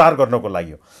लागि, सुधार गर्नको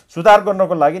लागि हो। सुधार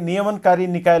गर्नको लागि नियमनकारी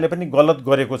निकायले पनि गलत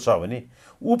गरेको छ भने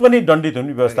ऊ पनि दण्डित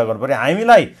हुने व्यवस्था गर्नु पर्यो।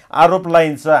 हामीलाई आरोप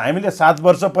लाइन्छ, हामीले 7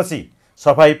 वर्षपछि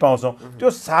सफाई पाउँछौँ, त्यो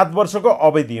 7 वर्षको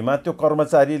अवधिमा त्यो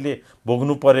कर्मचारीले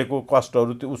भोग्नु परेको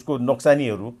कष्टहरू, त्यो उसको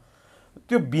नोक्सानीहरू,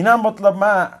 त्यो बिना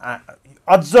मतलबमा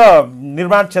अझ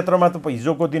निर्माण क्षेत्रमा त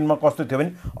हिजोको दिनमा कस्तो थियो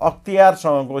भने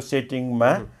अख्तियारसँगको सेटिङमा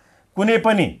कुनै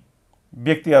पनि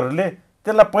व्यक्तिहरूले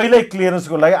त्यसलाई पहिल्यै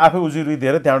क्लियरेन्सको लागि आफै उजुरी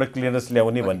दिएर त्यहाँबाट क्लियरेन्स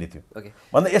ल्याउने भन्ने थियो।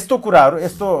 भन्दा यस्तो कुराहरू,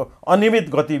 यस्तो अनियमित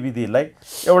गतिविधिलाई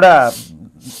एउटा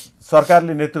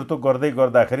सरकारले नेतृत्व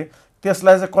गर्दाखेरि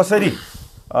त्यसलाई चाहिँ कसरी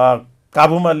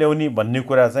काबुमा ल्याउने भन्ने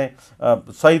कुरा चाहिँ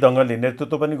सही ढङ्गले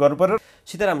नेतृत्व पनि गर्नु पर्यो।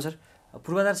 सीताराम सर,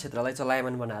 पूर्वाधार क्षेत्रलाई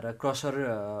चलायमान बनाएर क्रसर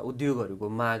उद्योगहरूको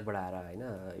माग बढाएर होइन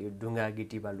यो ढुङ्गा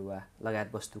गिटी बालुवा लगायत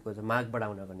वस्तुको माग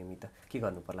बढाउनको निमित्त के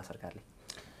गर्नु पर्ला सरकारले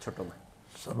छोटोमा?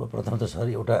 सर्वप्रथम त सर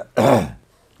एउटा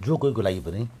जो कोहीको लागि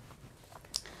पनि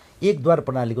एकद्वार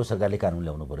प्रणालीको सरकारले कानुन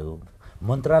ल्याउनु पर्यो।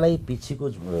 मन्त्रालय पछिको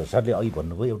सरले अघि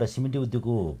भन्नुभयो एउटा सिमेन्टी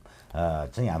उद्योगको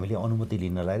चाहिँ हामीले अनुमति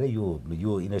लिनलाई र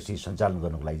यो इन्डस्ट्री सञ्चालन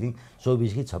गर्नको लागि चाहिँ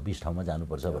 24 कि 26 ठाउँमा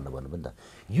जानुपर्छ भन्नु पनि त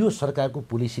यो सरकारको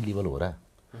पोलिसी लेभल हो र।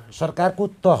 सरकारको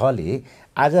तहले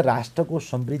आज राष्ट्रको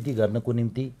समृद्धि गर्नको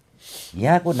निम्ति,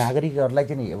 यहाँको नागरिकहरूलाई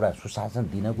चाहिँ एउटा सुशासन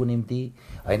दिनको निम्ति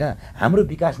होइन, हाम्रो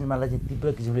विकास निर्माणलाई चाहिँ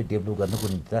तीव्र किसिमले डेभलप गर्नको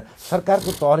निम्ति त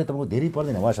सरकारको तहले तपाईँको धेरै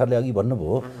पर्दैन। उहाँ सरले अघि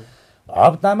भन्नुभयो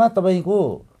हप्तामा तपाईँको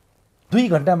 2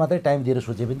 घन्टा मात्रै टाइम दिएर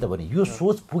सोचे पनि त भने यो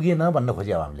सोच पुगेन भन्न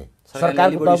खोज्यो हामीले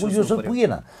सरकारको तहको यो सोच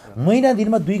पुगेन महिना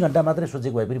दिनमा 2 घन्टा मात्रै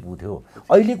सोचेको भए पनि पुग्थ्यो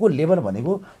अहिलेको लेभल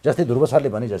भनेको जस्तै ध्रुव सरले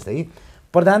भने जस्तै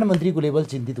प्रधानमन्त्रीको लेभल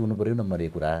चिन्तित हुनु पर्यो नम्बर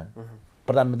 1 कुरा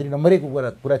प्रधानमन्त्री नम्बर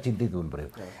 1 कुरा चिन्तित हुनु पर्यो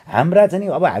हाम्रा चाहिँ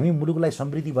अब हामी मुलुकलाई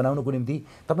समृद्धि बनाउनको निम्ति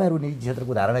तपाईहरु निजी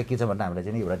क्षेत्रको धारणा के छ भन्ने हामीलाई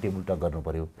चाहिँ एउटा टेबल टक गर्नु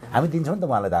पर्यो हामी दिन्छौँ नि त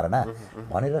उहाँलाई धारणा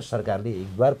भनेर सरकारले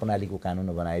एकबार प्रणालीको कानुन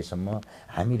बनाएसम्म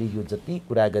हामीले यो जति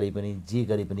कुरा गरे पनि जे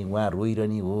गरे पनि उहाँ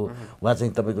रोइरहने हो उहाँ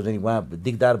चाहिँ तपाईको चाहिँ उहाँ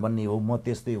दिगदार बन्ने हो म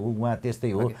त्यस्तै हो उहाँ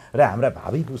त्यस्तै हो र हाम्रा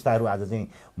भावी पुस्ताहरू आज चाहिँ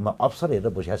अवसर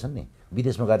हेरेर बसेका छन् नि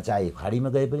विदेशमा गएर चाहे खाडीमा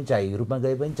गए पनि चाहे युरोपमा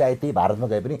गए पनि चाहे त्यही भारतमा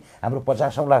गए पनि हाम्रो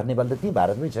 50औं लाख नेपाली त त्यही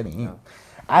भारतमै छ नि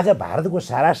आज भारतको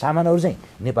सारा सामानहरू चाहिँ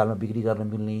नेपालमा बिक्री गर्न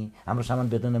मिल्ने हाम्रो सामान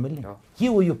बेच्न नमिल्ने के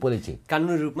हो यो पोलिसी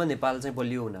कानुनी रूपमा नेपाल चाहिँ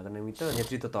बलियो हुनको निमित्त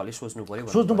नेतृत्व तहले सोच्नु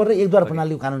पर्यो एकद्वारा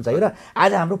प्रणालीको कानुन चाहियो र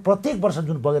आज हाम्रो प्रत्येक वर्ष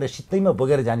जुन बगेर सित्तैमा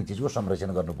बगेर जाने चिजको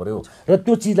संरक्षण गर्नु पर्यो र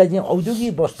त्यो चिजलाई चाहिँ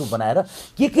औद्योगिक वस्तु बनाएर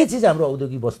के चिज हाम्रो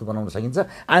औद्योगिक वस्तु बनाउन सकिन्छ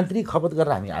आन्तरिक खपत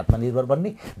गरेर हामी आत्मनिर्भर बन्ने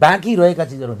बाँकी रहेका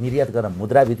चिजहरू निर्यात गरेर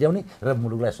मुद्रा भित्र्याउने र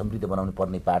मुलुकलाई समृद्ध बनाउनु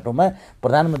पर्ने पाटोमा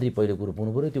प्रधानमन्त्री पहिलो कुरो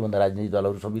पुग्नु पर्यो त्योभन्दा राजनीतिक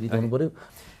दलहरू सम्मिलित हुनु पर्यो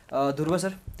ध्रुव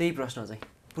सर त्यही प्रश्न चाहिँ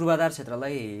पूर्वाधार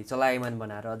क्षेत्रलाई चलायमान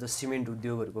बनाएर अझ सिमेन्ट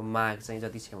उद्योगहरूको माग चाहिँ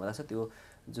जति क्षमता छ त्यो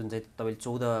जुन चाहिँ तपाईँले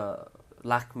 14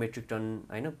 लाख मेट्रिक टन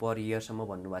होइन पर इयरसम्म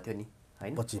भन्नुभएको थियो नि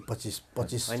होइन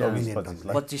 25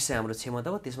 चाहिँ हाम्रो क्षमता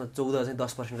हो त्यसमा 14 चाहिँ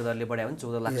 10% दरले बढायो भने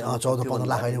 14 लाख 14-15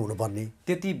 लाख हुनुपर्ने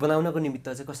त्यति बनाउनको निमित्त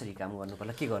चाहिँ कसरी काम गर्नु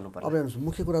पर्ला के गर्नु पर्ला अब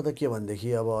मुख्य कुरा त के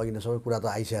भनेदेखि अब अघि नै सबै कुरा त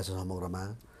आइसकेको छ समग्रमा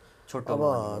अब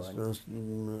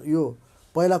यो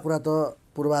पहिला कुरा त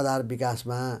पूर्वाधार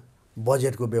विकासमा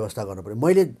बजेटको व्यवस्था गर्नु पर्यो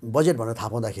मैले बजेट भनेर थाहा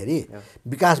पाउँदाखेरि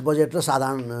विकास बजेट र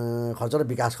साधारण खर्च र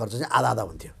विकास खर्च चाहिँ आधा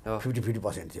हुन्थ्यो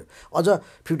 50% थियो अझ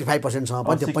 55%सम्म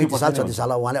पनि त्यो 35 साल 36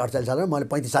 साल उहाँले 48 साल मैले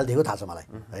 35 साल दिएको थाहा छ मलाई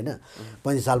होइन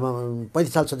 35 साल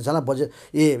 36 सालमा बजेट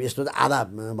यस्तो आधा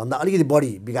भन्दा अलिकति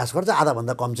बढी विकास खर्च आधा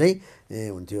भन्दा कम चाहिँ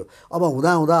हुन्थ्यो अब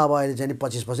हुँदा अब अहिले चाहिँ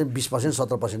 25% 20%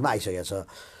 17%मा आइसकेको छ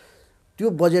त्यो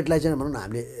बजेटलाई चाहिँ भनौँ न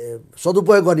हामीले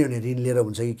सदुपयोग गर्ने हो भने ऋण लिएर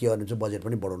हुन्छ कि के गर्ने हुन्छ बजेट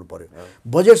पनि बढाउनु पर्यो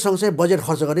बजेट सँगसँगै बजेट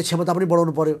खर्च गर्ने क्षमता पनि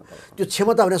बढाउनु पर्यो त्यो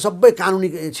क्षमता भने सबै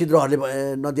कानुनी छिद्रहरूले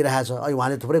नदिइरहेको छ अहिले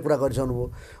उहाँले थुप्रै कुरा गरिसक्नुभयो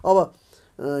अब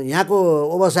यहाँको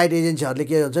ओभरसाइट एजेन्सीहरूले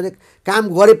के हुन्छ भने काम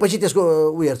गरेपछि त्यसको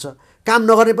उ हेर्छ काम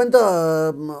नगर्ने पनि त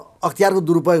अख्तियारको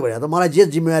दुरुपयोग भने त मलाई जे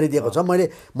जिम्मेवारी दिएको छ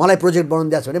मलाई प्रोजेक्ट बनाउनु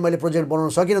दिएको छ भने मैले प्रोजेक्ट बनाउन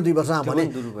सकिनँ 2 वर्षमा भने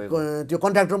त्यो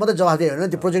कन्ट्र्याक्टर मात्रै जवाफदेही होइन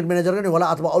त्यो प्रोजेक्ट म्यानेजरकै नै होला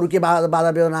अथवा अरू के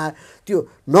बाधा बेहोर्न आयो त्यो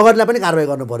नगर्नेलाई पनि कारबाही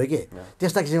गर्नु पऱ्यो के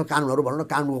त्यस्ता किसिमको कानुनहरू भनौँ न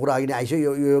कानुनको कुरा अघि नै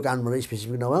आइसक्यो यो कानुनहरू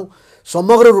स्पेसिफिक नभए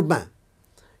समग्र रूपमा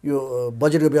यो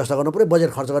बजेटको व्यवस्था गर्नु पऱ्यो बजेट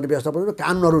खर्च गर्ने व्यवस्था पर्यो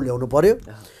कानुनहरू ल्याउनु पऱ्यो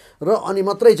र अनि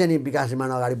मात्रै चाहिँ विकास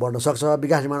निर्माण अगाडि बढ्न सक्छ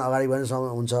विकास निर्माण अगाडि बढ्ने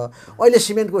हुन्छ अहिले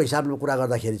सिमेन्टको हिसाबले कुरा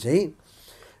गर्दाखेरि चाहिँ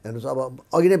हेर्नुहोस् अब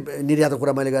अघि नै निर्यातको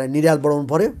कुरा मैले गरेँ निर्यात बढाउनु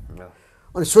पऱ्यो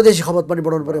अनि स्वदेशी खपत पनि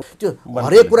बढाउनु पऱ्यो त्यो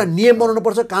हरेक कुरा नियम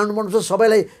बनाउनुपर्छ कानुन बनाउनुपर्छ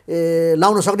सबैलाई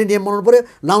लाउन सक्ने नियम बनाउनु पऱ्यो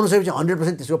लाउन सकेपछि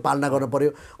 100% त्यसको पालना गर्नु पऱ्यो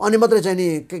अनि मात्रै चाहिँ नि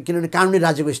किनभने कानुनी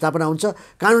राज्यको स्थापना हुन्छ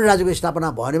कानुनी राज्यको स्थापना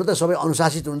भयो भने मात्रै सबै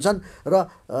अनुशासित हुन्छन् र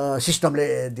सिस्टमले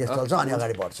देश चल्छ अनि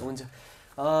अगाडि बढ्छ हुन्छ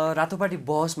रातोपाटी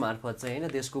बहस मार्फत चाहिँ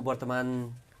होइन देशको वर्तमान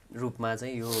रूपमा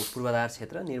चाहिँ यो पूर्वाधार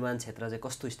क्षेत्र निर्माण क्षेत्र चाहिँ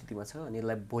कस्तो स्थितिमा छ अनि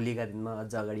यसलाई भोलिका दिनमा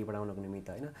अझ अगाडि बढाउनको निमित्त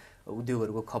होइन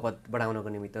उद्योगहरूको खपत बढाउनको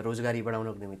निमित्त रोजगारी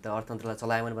बढाउनको निमित्त अर्थतन्त्रलाई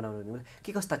चलायमान बनाउनको निमित्त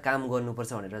के कस्ता काम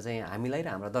गर्नुपर्छ भनेर चाहिँ हामीलाई र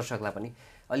हाम्रो दर्शकलाई पनि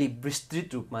अलि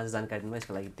विस्तृत रूपमा जानकारी दिनु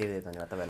यसको लागि धेरै धेरै धन्यवाद तपाईँलाई